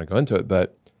deep we want to go into it,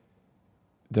 but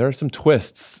there are some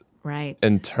twists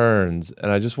and turns.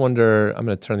 And I just wonder, I'm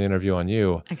going to turn the interview on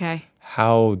you. Okay.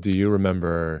 How do you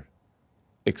remember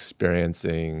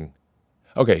experiencing...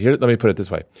 Okay, here, let me put it this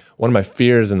way. One of my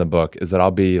fears in the book is that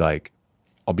I'll be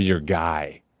your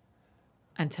guy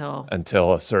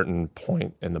until a certain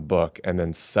point in the book, and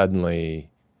then suddenly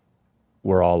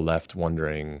we're all left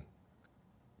wondering,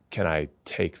 can I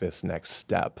take this next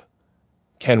step?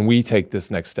 Can we take this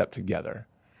next step together?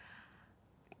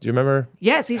 Do you remember?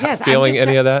 Yes. Feeling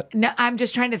any of that? No, I'm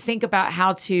just trying to think about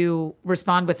how to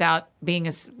respond without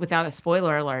without a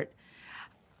spoiler alert.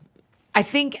 I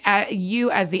think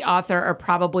you as the author are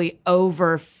probably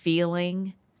over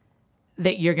feeling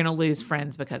that you're going to lose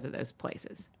friends because of those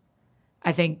places.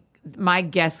 I think my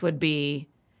guess would be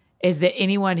is that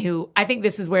anyone who, I think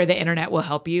this is where the internet will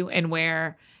help you, and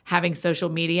where having social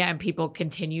media and people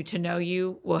continue to know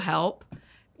you will help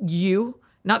you,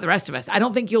 not the rest of us. I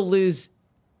don't think you'll lose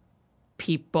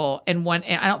people, and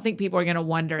I don't think people are going to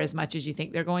wonder as much as you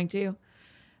think they're going to.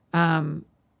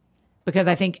 Because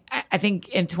I think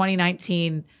in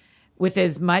 2019, with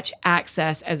as much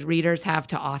access as readers have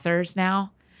to authors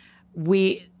now,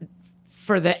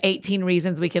 for the 18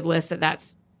 reasons we could list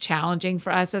that's challenging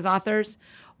for us as authors,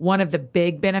 one of the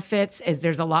big benefits is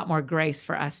there's a lot more grace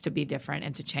for us to be different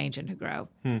and to change and to grow,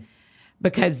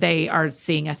 because they are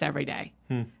seeing us every day.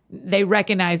 They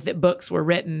recognize that books were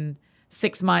written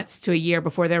 6 months to a year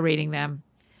before they're reading them.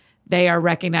 They are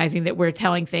recognizing that we're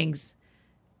telling things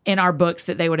in our books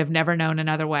that they would have never known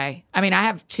another way. I mean, I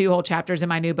have 2 whole chapters in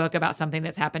my new book about something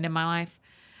that's happened in my life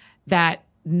that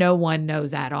no one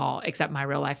knows at all except my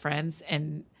real life friends.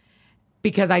 And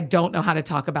because I don't know how to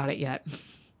talk about it yet,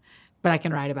 but I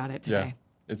can write about it today.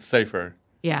 Yeah, it's safer.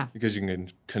 Yeah. Because you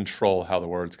can control how the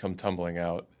words come tumbling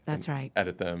out. That's right.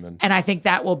 Edit them. And I think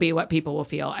that will be what people will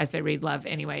feel as they read Love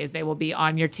Anyway, is they will be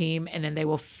on your team, and then they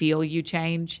will feel you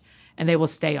change, and they will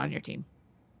stay on your team.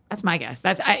 That's my guess.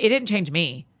 It didn't change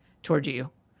me towards you.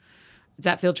 Does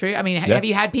that feel true? I mean, have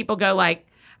you had people go like,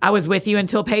 I was with you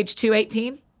until page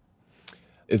 218?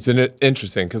 It's been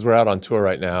interesting because we're out on tour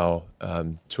right now,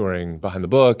 touring behind the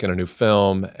book and a new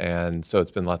film. And so it's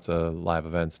been lots of live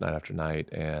events night after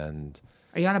night. And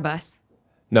are you on a bus?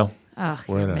 No. Oh,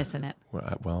 you're missing it.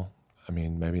 Well, I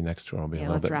mean, maybe next tour will be a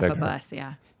little bit bigger. Let's wrap a bus.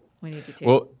 Yeah. We need you to.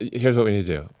 Well, here's what we need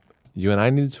to do. You and I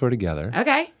need to tour together.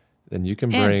 Okay. Then you can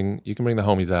bring the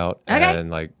homies out, and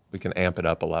like we can amp it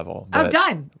up a level. Oh,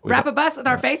 done. Wrap a bus with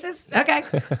our faces. Okay.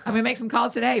 I'm gonna make some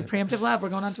calls today. Preemptive Love. We're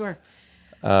going on tour.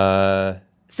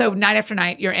 So night after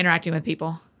night, you're interacting with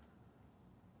people.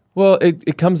 Well,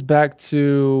 it comes back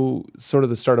to sort of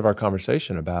the start of our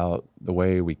conversation about the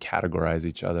way we categorize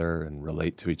each other and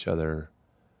relate to each other.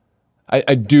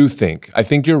 I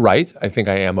think you're right. I think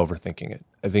I am overthinking it.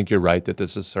 I think you're right that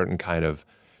there's a certain kind of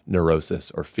neurosis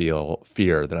or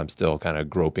fear that I'm still kind of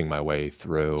groping my way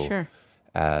through Sure.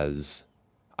 as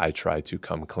I try to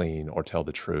come clean or tell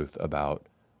the truth about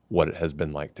what it has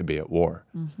been like to be at war.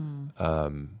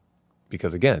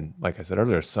 Because again, like I said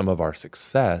earlier, some of our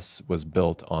success was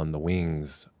built on the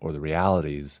wings or the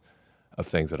realities of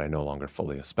things that I no longer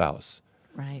fully espouse.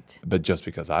 Right. But just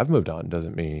because I've moved on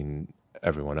doesn't mean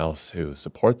everyone else who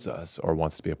supports us or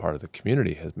wants to be a part of the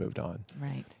community has moved on.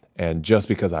 Right. And just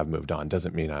because I've moved on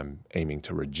doesn't mean I'm aiming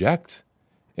to reject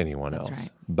anyone That's else.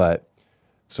 right. But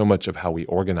so much of how we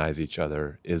organize each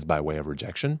other is by way of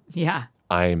rejection. Yeah.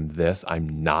 I'm this,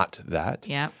 I'm not that,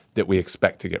 Yeah. that we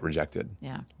expect to get rejected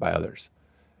Yeah. by others.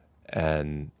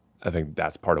 And I think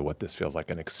that's part of what this feels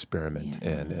like an experiment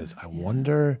Yeah. in is I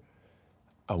wonder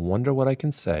what I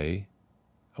can say.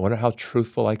 I wonder how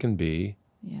truthful I can be.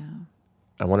 Yeah.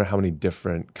 I wonder how many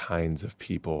different kinds of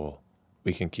people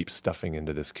we can keep stuffing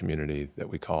into this community that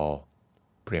we call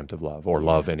preemptive love or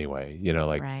love anyway. You know,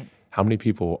 like Right. how many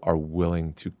people are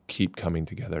willing to keep coming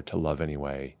together to love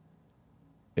anyway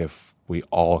if we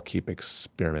all keep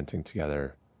experimenting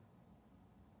together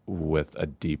with a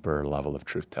deeper level of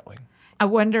truth telling? I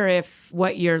wonder if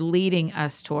what you're leading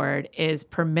us toward is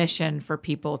permission for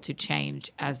people to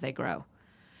change as they grow.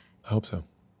 I hope so.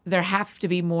 There have to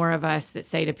be more of us that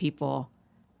say to people,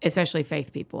 especially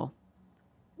faith people,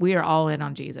 we are all in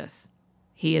on Jesus.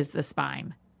 He is the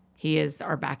spine. He is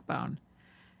our backbone.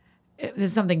 This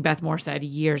is something Beth Moore said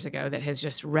years ago that has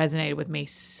just resonated with me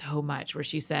so much, where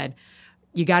she said,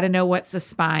 you got to know what's the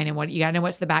spine and what you got to know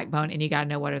what's the backbone, and you got to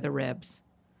know what are the ribs.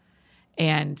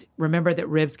 And remember that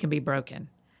ribs can be broken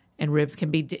and ribs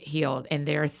can be healed. And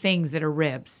there are things that are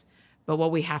ribs. But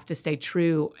what we have to stay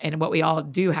true and what we all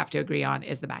do have to agree on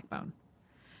is the backbone.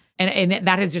 And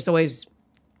that has just always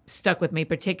stuck with me,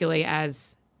 particularly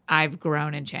as I've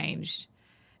grown and changed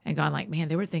and gone like, man,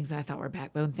 there were things that I thought were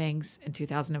backbone things in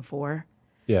 2004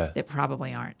 Yeah. that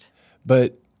probably aren't.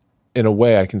 But in a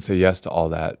way, I can say yes to all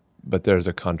that. But there's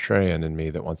a contrarian in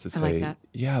me that wants to I like say, that.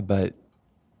 yeah, but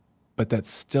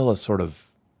that's still a sort of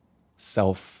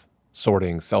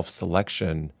self-sorting,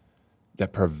 self-selection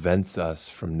that prevents us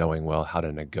from knowing well how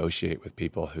to negotiate with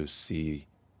people who see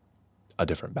a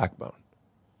different backbone.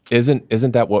 Isn't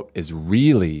that what is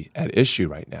really at issue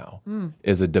right now?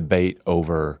 Is a debate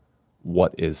over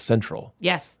what is central.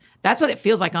 Yes, that's what it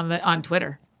feels like on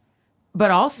Twitter. But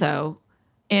also,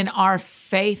 in our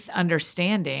faith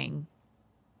understanding,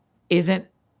 isn't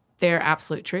there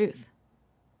absolute truth?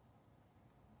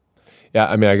 Yeah,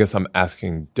 I mean, I guess I'm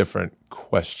asking different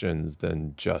questions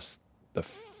than just the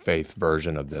faith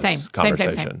version of this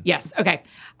conversation. Same. Yes. Okay.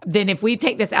 Then if we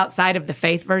take this outside of the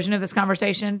faith version of this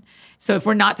conversation, so if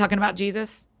we're not talking about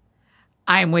Jesus,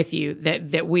 I am with you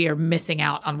that we are missing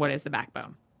out on what is the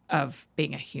backbone of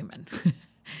being a human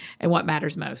and what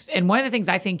matters most. And one of the things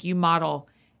I think you model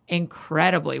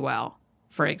incredibly well,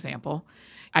 for example,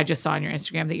 I just saw on your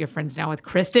Instagram that you're friends now with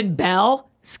Kristen Bell.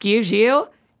 Excuse you.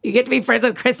 You get to be friends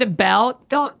with Kristen Bell.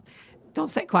 Don't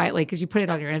say it quietly because you put it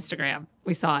on your Instagram.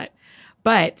 We saw it.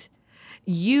 But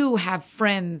you have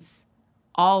friends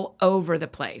all over the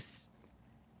place,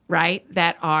 right?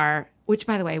 That are, which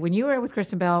by the way, when you were with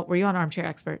Kristen Bell, were you on Armchair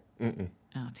Expert? Mm-mm.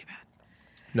 Oh, too bad.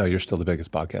 No, you're still the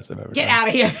biggest podcast I've ever Get done. out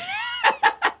of here.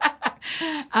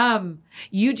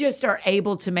 You just are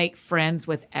able to make friends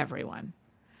with everyone.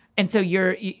 And so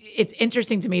it's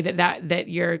interesting to me that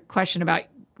your question about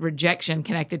rejection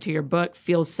connected to your book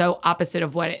feels so opposite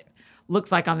of what it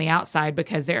looks like on the outside,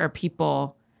 because there are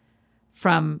people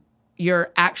from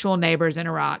your actual neighbors in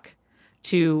Iraq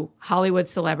to Hollywood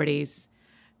celebrities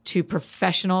to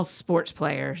professional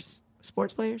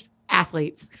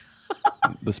athletes,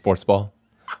 The sports ball.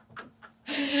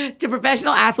 to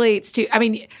professional athletes to, I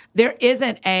mean, there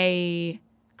isn't a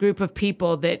group of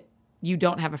people that you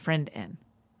don't have a friend in.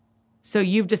 So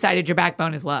you've decided your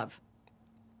backbone is love.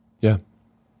 Yeah.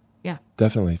 Yeah.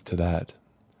 Definitely to that.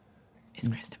 Is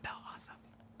Kristen Bell awesome?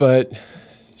 But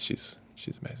she's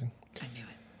amazing. I knew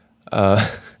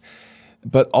it.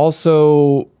 But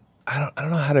also, I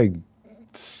don't know how to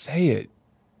say it.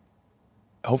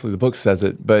 Hopefully the book says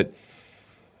it, but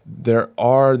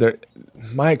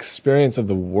my experience of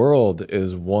the world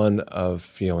is one of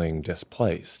feeling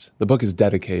displaced. The book is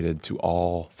dedicated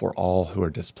for all who are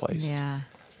displaced. Yeah.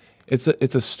 It's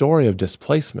a story of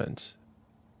displacement.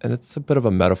 And it's a bit of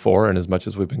a metaphor in as much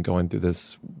as we've been going through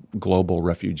this global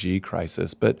refugee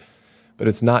crisis. But But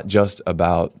it's not just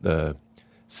about the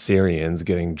Syrians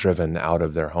getting driven out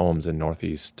of their homes in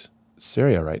northeast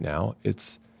Syria right now.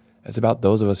 It's about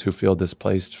those of us who feel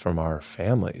displaced from our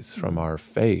families, from our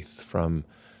faith, from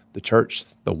the church,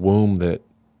 the womb that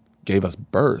gave us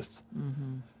birth.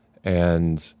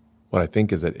 And what I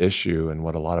think is at issue and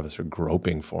what a lot of us are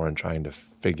groping for and trying to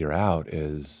figure out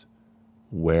is,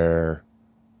 where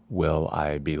will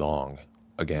I belong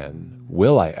again?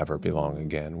 Will I ever belong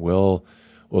again? Will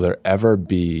there ever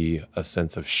be a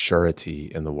sense of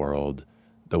surety in the world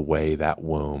the way that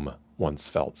womb once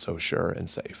felt so sure and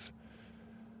safe?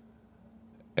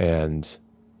 And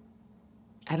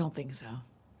I don't think so.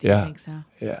 Do you think so?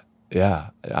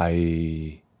 Yeah.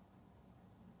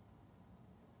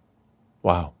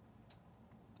 Wow.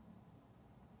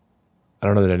 I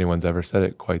don't know that anyone's ever said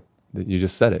it quite, that you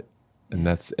just said it. And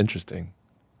that's interesting.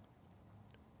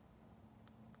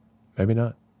 Maybe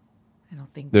not. I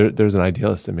don't think there's an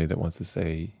idealist in me that wants to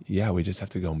say, yeah, we just have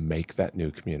to go make that new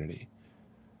community.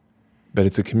 But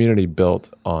it's a community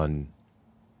built on...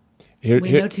 We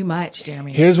know too much,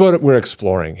 Jeremy. Here's what we're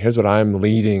exploring. Here's what I'm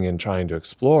leading and trying to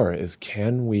explore is,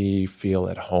 can we feel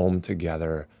at home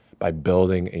together by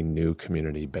building a new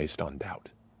community based on doubt,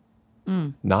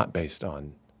 not based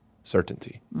on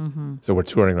certainty. So we're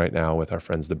touring right now with our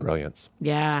friends, The Brilliance.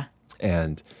 Yeah.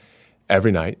 And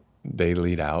every night they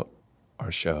lead out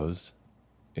our shows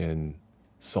in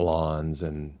salons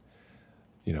and,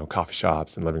 coffee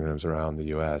shops and living rooms around the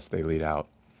U.S. They lead out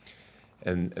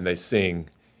and they sing,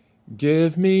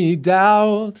 "Give me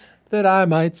doubt that I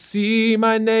might see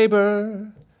my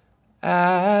neighbor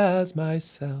as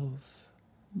myself."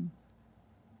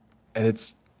 And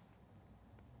it's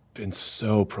been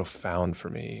so profound for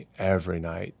me every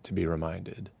night to be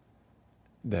reminded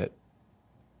that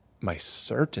my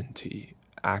certainty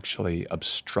actually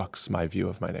obstructs my view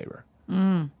of my neighbor.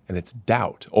 And it's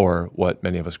doubt, or what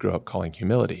many of us grew up calling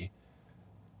humility,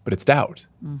 but it's doubt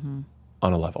on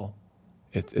a level.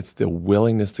 It's the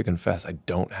willingness to confess I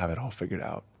don't have it all figured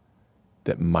out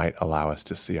that might allow us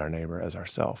to see our neighbor as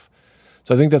ourself.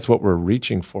 So I think that's what we're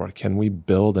reaching for. Can we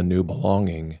build a new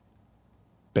belonging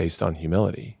based on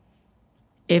humility?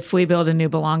 If we build a new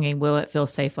belonging, will it feel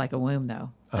safe like a womb,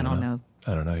 though? I don't know.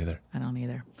 I don't know either. I don't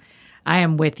either. I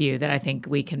am with you that I think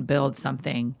we can build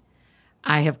something.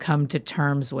 I have come to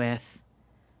terms with,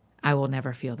 I will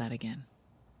never feel that again.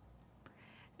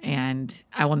 And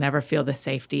I will never feel the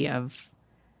safety of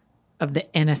the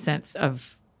innocence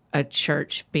of a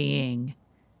church being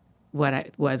what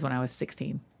I was when I was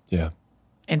 16. Yeah.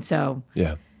 And so,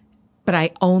 yeah. But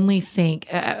I only think,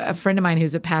 a friend of mine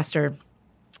who's a pastor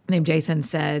named Jason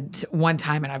said one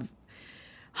time, and I've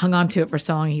hung on to it for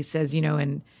so long, he says,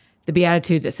 in the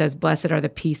Beatitudes, it says, "Blessed are the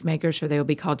peacemakers, for they will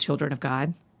be called children of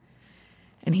God."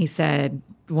 And he said,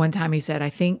 one time he said,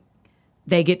 "I think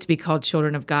they get to be called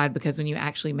children of God because when you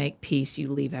actually make peace,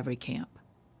 you leave every camp."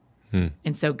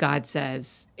 And so God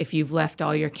says, if you've left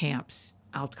all your camps,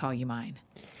 I'll call you mine.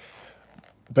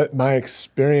 But my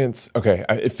experience,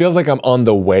 it feels like I'm on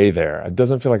the way there. It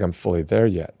doesn't feel like I'm fully there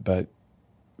yet, but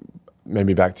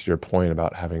maybe back to your point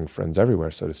about having friends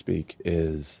everywhere, so to speak,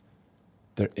 is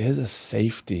there is a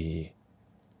safety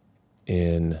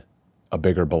in a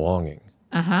bigger belonging.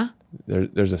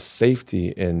 There's a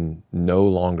safety in no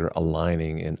longer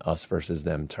aligning in us versus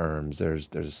them terms. There's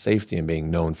a safety in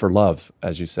being known for love,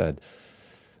 as you said,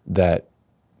 that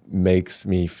makes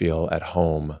me feel at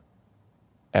home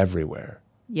everywhere.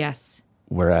 Yes.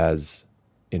 Whereas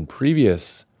in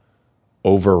previous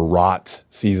overwrought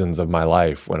seasons of my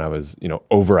life, when I was,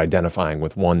 over-identifying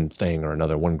with one thing or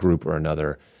another, one group or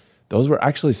another, those were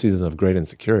actually seasons of great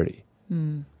insecurity.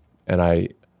 And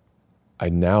I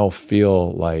now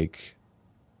feel like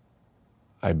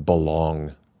I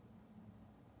belong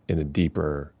in a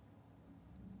deeper,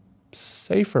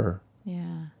 safer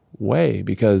way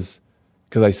because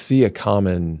I see a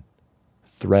common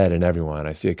thread in everyone.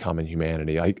 I see a common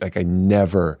humanity. I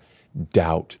never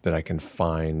doubt that I can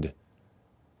find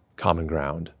common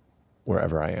ground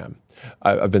wherever I am.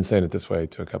 I've been saying it this way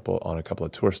to a couple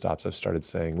of tour stops. I've started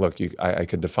saying, look, I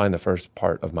could define the first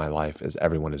part of my life as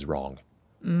everyone is wrong.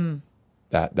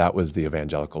 That was the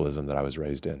evangelicalism that I was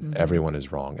raised in. Everyone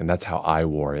is wrong. And that's how I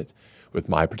wore it with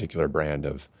my particular brand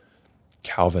of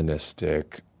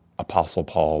Calvinistic, Apostle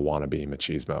Paul wannabe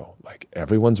machismo. Like,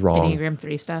 everyone's wrong. Enneagram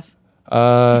 3 stuff?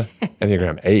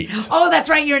 Enneagram 8. Oh, that's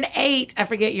right. You're an 8. I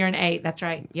forget you're an 8. That's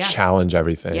right. Yeah. Challenge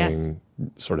everything.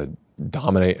 Sort of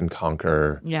dominate and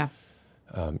conquer. Yeah.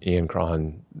 Ian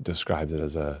Cron describes it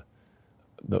as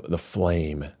the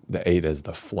flame. The 8 is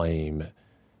the flame.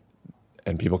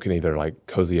 And people can either like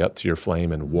cozy up to your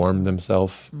flame and warm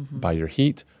themselves by your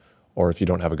heat, Or if you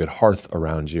don't have a good hearth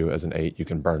around you as an 8, you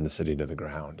can burn the city to the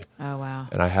ground. Oh, wow.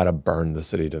 And I had a burn the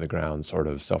city to the ground sort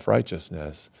of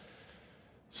self-righteousness.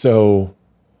 So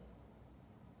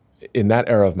in that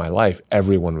era of my life,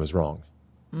 everyone was wrong,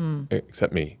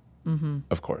 except me,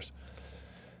 of course.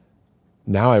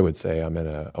 Now I would say I'm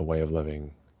in a way of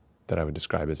living that I would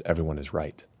describe as everyone is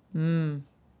right.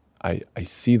 I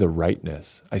see the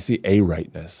rightness. I see a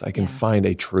rightness. I can find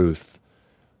a truth,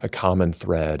 a common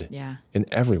thread in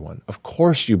everyone. Of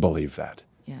course you believe that.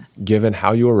 Yes. Given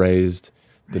how you were raised,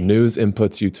 the news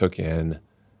inputs you took in,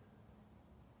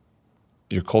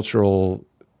 your cultural,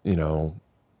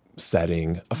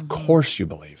 setting, of course you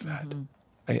believe that.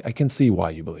 I can see why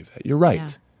you believe that. You're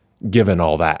right, given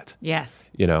all that. Yes.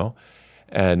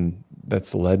 And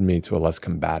that's led me to a less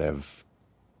combative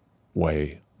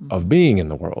way of being in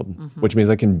the world, which means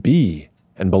I can be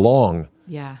and belong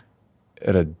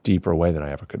at a deeper way than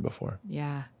I ever could before.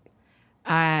 Yeah.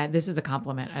 This is a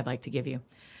compliment I'd like to give you.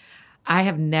 I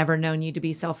have never known you to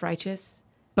be self-righteous,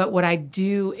 but what I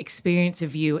do experience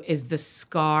of you is the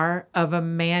scar of a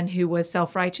man who was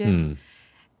self-righteous,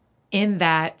 in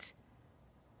that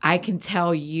I can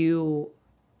tell you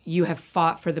have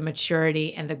fought for the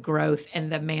maturity and the growth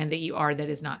and the man that you are that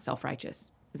is not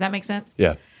self-righteous. Does that make sense?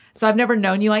 Yeah. So I've never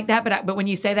known you like that, but when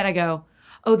you say that, I go,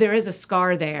 oh, there is a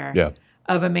scar there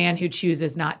of a man who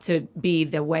chooses not to be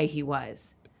the way he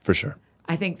was. For sure.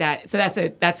 I think that's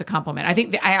a compliment. I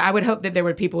think I would hope that there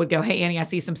were people would go, hey, Annie, I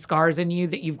see some scars in you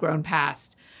that you've grown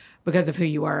past because of who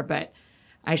you are. But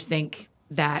I just think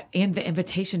that, and the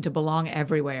invitation to belong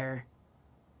everywhere,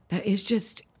 that is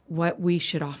just what we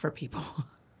should offer people,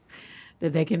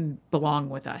 that they can belong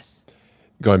with us.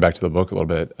 Going back to the book a little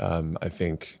bit, I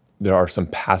think there are some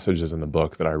passages in the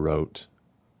book that I wrote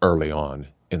early on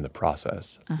in the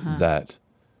process that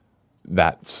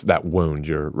wound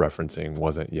you're referencing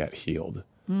wasn't yet healed.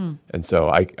 And so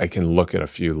I can look at a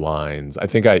few lines. I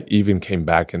think I even came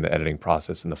back in the editing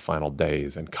process in the final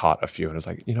days and caught a few, and I was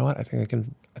like, you know what? I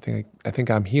think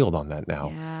I'm healed on that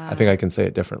now. Yeah. I think I can say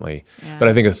it differently. But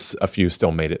I think a few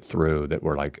still made it through that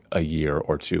were like a year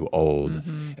or two old.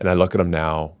 And I look at them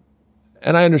now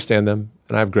and I understand them,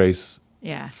 and I have grace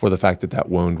for the fact that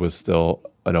wound was still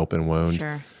an open wound.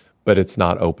 Sure. But it's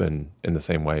not open in the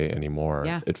same way anymore.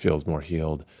 Yeah. It feels more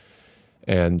healed.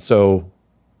 And so,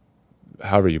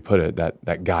 however you put it,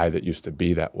 that guy that used to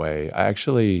be that way, I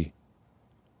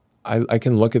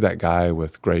can look at that guy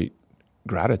with great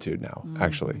gratitude now,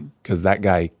 actually, because that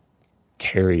guy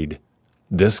carried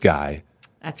this guy.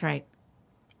 That's right.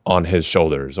 On his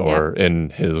shoulders or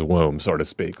in his womb, so to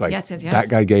speak. Like yes. that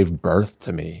guy gave birth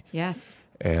to me. Yes.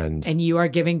 And you are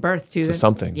giving birth to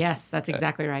something. Yes, that's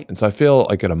exactly right. And so I feel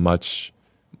like at a much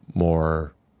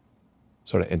more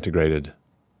sort of integrated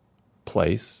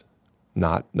place,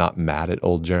 not mad at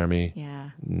old Jeremy,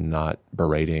 not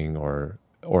berating or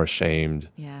ashamed.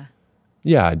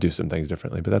 Yeah, I do some things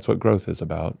differently, but that's what growth is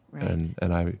about. Right.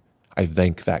 And I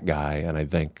thank that guy, and I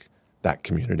thank that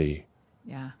community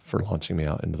for launching me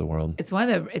out into the world.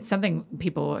 It's something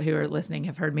people who are listening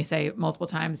have heard me say multiple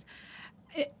times.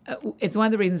 It's one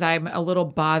of the reasons I'm a little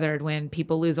bothered when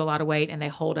people lose a lot of weight and they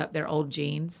hold up their old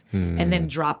jeans and then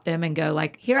drop them and go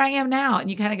like, here I am now. And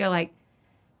you kind of go like,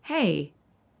 hey,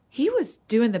 he was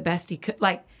doing the best he could.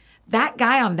 Like that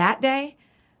guy on that day,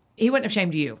 he wouldn't have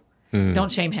shamed you.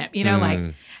 Don't shame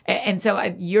him, and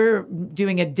so you're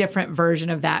doing a different version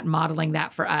of that, modeling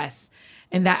that for us.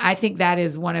 And that I think that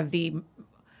is one of the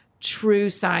true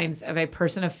signs of a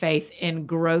person of faith in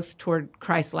growth toward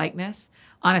Christ likeness.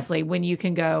 Honestly, when you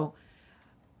can go,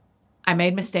 I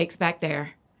made mistakes back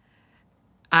there.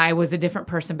 I was a different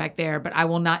person back there, but I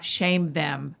will not shame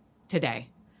them today.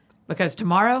 Because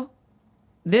tomorrow,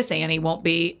 this Annie won't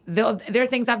be, there are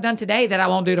things I've done today that I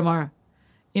won't do tomorrow,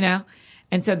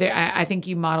 And so I think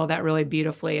you model that really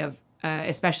beautifully of,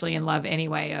 especially in love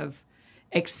anyway, of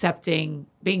accepting,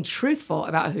 being truthful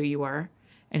about who you were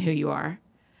and who you are,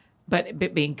 but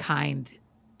being kind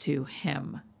to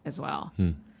him as well.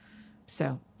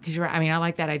 So, because I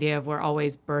like that idea of we're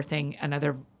always birthing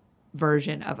another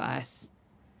version of us.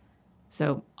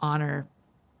 So honor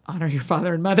your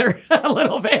father and mother a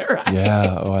little bit, right?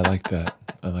 Yeah. Oh, I like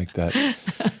that.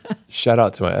 Shout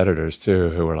out to my editors too,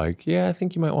 who were like, yeah, I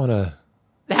think you might want to.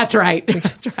 That's right.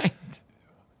 That's right.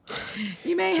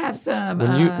 You may have some.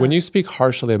 When you speak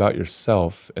harshly about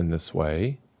yourself in this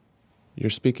way, you're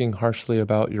speaking harshly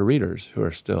about your readers who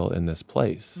are still in this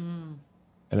place.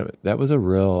 And that was a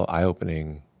real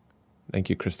eye-opening. Thank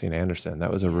you, Christine Anderson.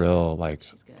 That was a real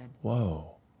she's good.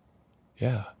 Whoa,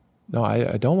 yeah. No,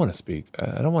 I don't want to speak.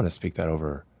 I don't want to speak that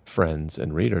over friends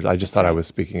and readers. I just thought I was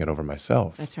speaking it over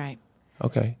myself. That's right.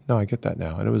 Okay. No, I get that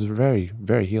now. And it was very,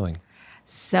 very healing.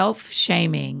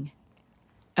 Self-shaming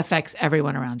affects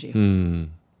everyone around you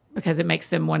because it makes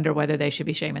them wonder whether they should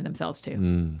be shaming themselves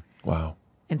too. Wow.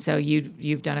 And so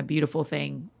you've done a beautiful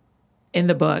thing in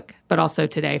the book, but also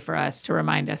today for us to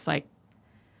remind us, like,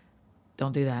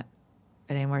 don't do that.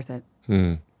 It ain't worth it.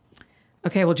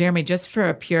 Okay, well, Jeremy, just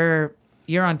for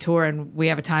you're on tour and we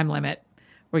have a time limit.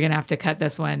 We're going to have to cut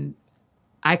this one.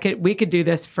 We could do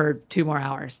this for 2 more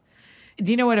hours.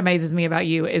 Do you know what amazes me about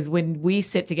you is when we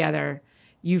sit together,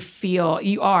 you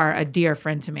are a dear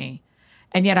friend to me.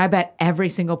 And yet I bet every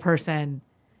single person,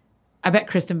 I bet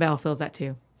Kristen Bell feels that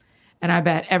too. And I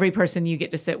bet every person you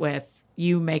get to sit with,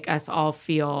 you make us all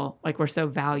feel like we're so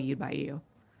valued by you.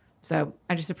 So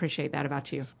I just appreciate that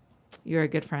about you. You're a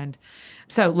good friend.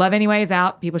 So Love Anyway is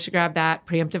out. People should grab that.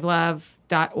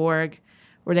 Preemptivelove.org,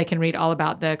 where they can read all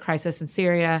about the crisis in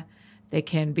Syria. They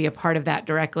can be a part of that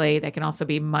directly. They can also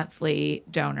be monthly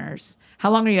donors.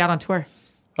 How long are you out on tour?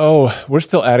 Oh, we're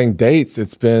still adding dates.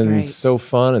 It's been Great. so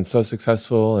fun and so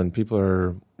successful, and people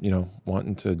are,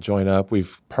 wanting to join up.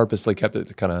 We've purposely kept it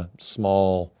to kind of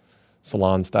small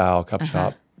salon style cup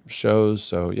shop shows.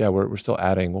 So yeah, we're still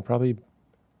adding. We'll probably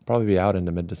be out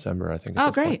into mid-December, I think.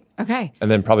 Oh, great. Point. Okay. And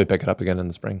then probably pick it up again in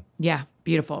the spring. Yeah,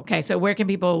 beautiful. Okay, so where can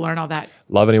people learn all that?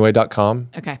 Loveanyway.com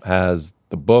Okay. has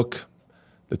the book,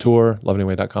 the tour,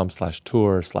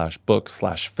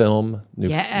 loveanyway.com/tour/book/film.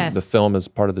 Yes. The film is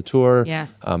part of the tour.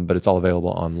 Yes. But it's all available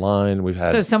online. We've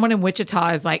had. So someone in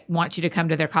Wichita wants you to come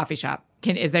to their coffee shop.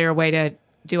 Is there a way to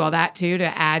do all that too,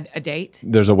 to add a date?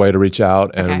 There's a way to reach out,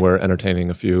 and Okay. we're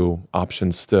entertaining a few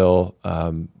options still.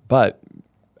 But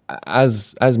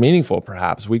as meaningful,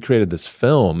 perhaps, we created this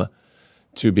film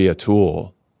to be a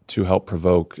tool to help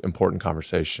provoke important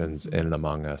conversations in and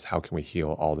among us. How can we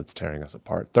heal all that's tearing us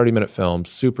apart? 30-minute film,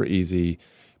 super easy.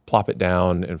 Plop it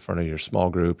down in front of your small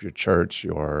group, your church,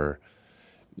 your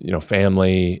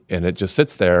family, and it just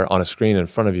sits there on a screen in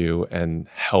front of you and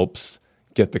helps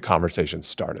get the conversation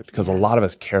started. Because a lot of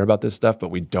us care about this stuff, but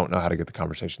we don't know how to get the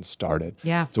conversation started.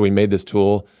 Yeah. So we made this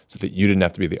tool so that you didn't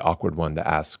have to be the awkward one to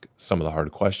ask some of the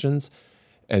hard questions,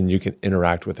 and you can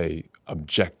interact with a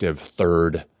objective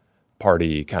third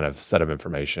party kind of set of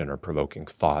information or provoking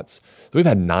thoughts. So we've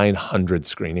had 900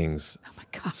 screenings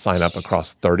sign up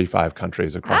across 35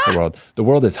 countries across the world. The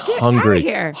world is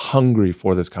hungry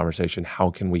for this conversation. How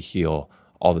can we heal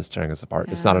all that's tearing us apart?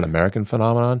 Yeah. It's not an American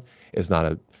phenomenon. It's not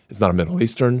a Middle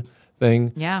Eastern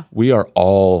thing. Yeah. We are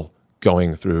all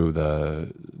going through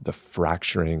the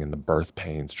fracturing and the birth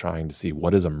pains, trying to see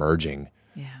what is emerging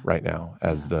right now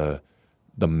as the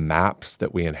maps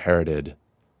that we inherited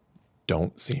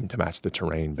don't seem to match the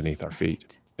terrain beneath our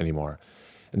feet anymore.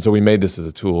 And so we made this as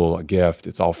a tool, a gift.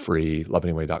 It's all free,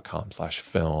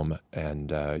 loveanyway.com/film,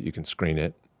 and you can screen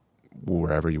it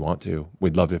wherever you want to.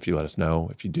 We'd love it if you let us know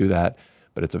if you do that,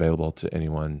 but it's available to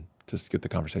anyone to get the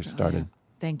conversation started. Yeah.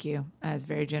 Thank you. That is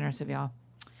very generous of y'all.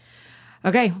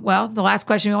 Okay, well, the last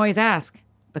question we always ask,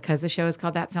 because the show is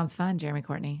called That Sounds Fun, Jeremy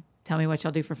Courtney, tell me what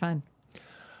y'all do for fun.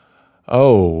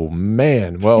 Oh,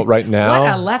 man. Well, right now.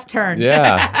 What a left turn.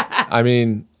 Yeah. I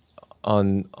mean,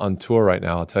 on tour right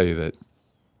now, I'll tell you that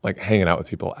hanging out with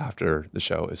people after the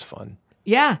show is fun.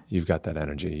 Yeah. You've got that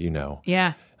energy,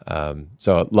 Yeah.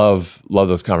 So love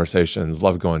those conversations,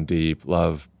 love going deep,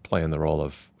 love playing the role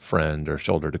of friend or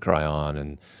shoulder to cry on,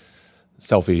 and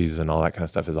selfies and all that kind of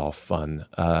stuff is all fun.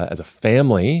 As a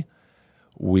family,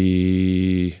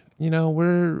 we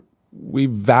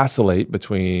vacillate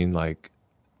between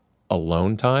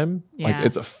alone time. Yeah.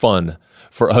 It's fun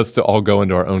for us to all go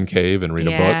into our own cave and read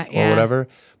a book or whatever,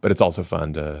 but it's also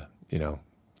fun to,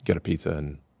 get a pizza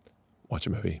and watch a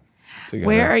movie together.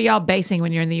 Where are y'all basing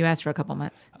when you're in the U.S. for a couple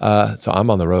months? So I'm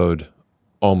on the road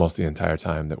almost the entire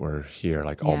time that we're here,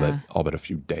 all but a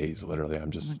few days, literally.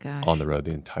 I'm just on the road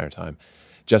the entire time.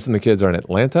 Jess and the kids are in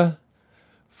Atlanta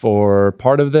for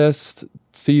part of this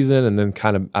season, and then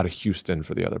kind of out of Houston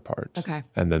for the other part. Okay.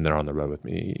 And then they're on the road with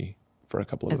me for a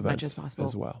couple of events much as possible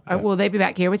as well. Will they be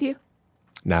back here with you?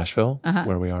 Nashville,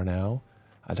 where we are now.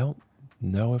 I don't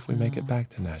know if we make it back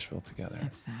to Nashville together.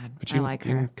 That's sad. But I like her.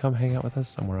 You can come hang out with us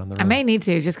somewhere on the road. I may need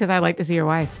to, just because I like to see your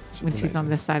wife when she's on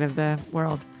this side of the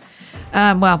world.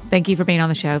 Well, thank you for being on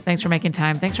the show. Thanks for making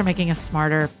time. Thanks for making us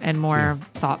smarter and more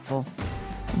thoughtful.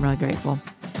 I'm really grateful.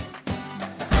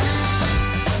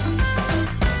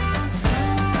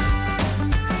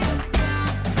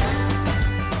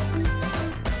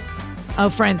 Oh,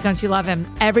 friends, don't you love him?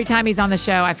 Every time he's on the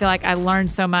show, I feel like I learn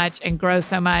so much and grow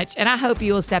so much. And I hope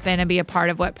you will step in and be a part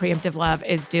of what Preemptive Love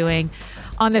is doing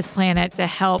on this planet to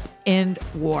help end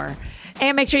war.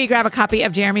 And make sure you grab a copy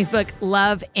of Jeremy's book,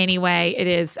 Love Anyway. It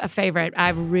is a favorite.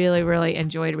 I've really, really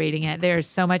enjoyed reading it. There's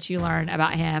so much you learn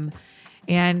about him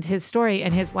and his story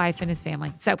and his wife and his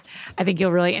family. So I think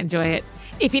you'll really enjoy it.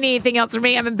 If you need anything else from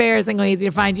me, I'm embarrassingly easy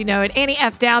to find. You know it. Annie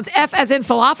F. Downs, F as in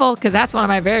falafel, because that's one of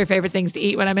my very favorite things to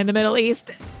eat when I'm in the Middle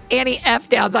East. Annie F.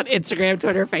 Downs on Instagram,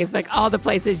 Twitter, Facebook, all the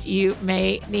places you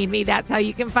may need me. That's how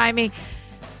you can find me.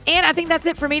 And I think that's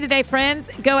it for me today, friends.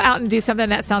 Go out and do something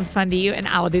that sounds fun to you, and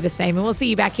I will do the same. And we'll see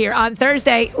you back here on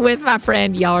Thursday with my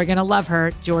friend. Y'all are going to love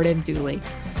her, Jordan Dooley.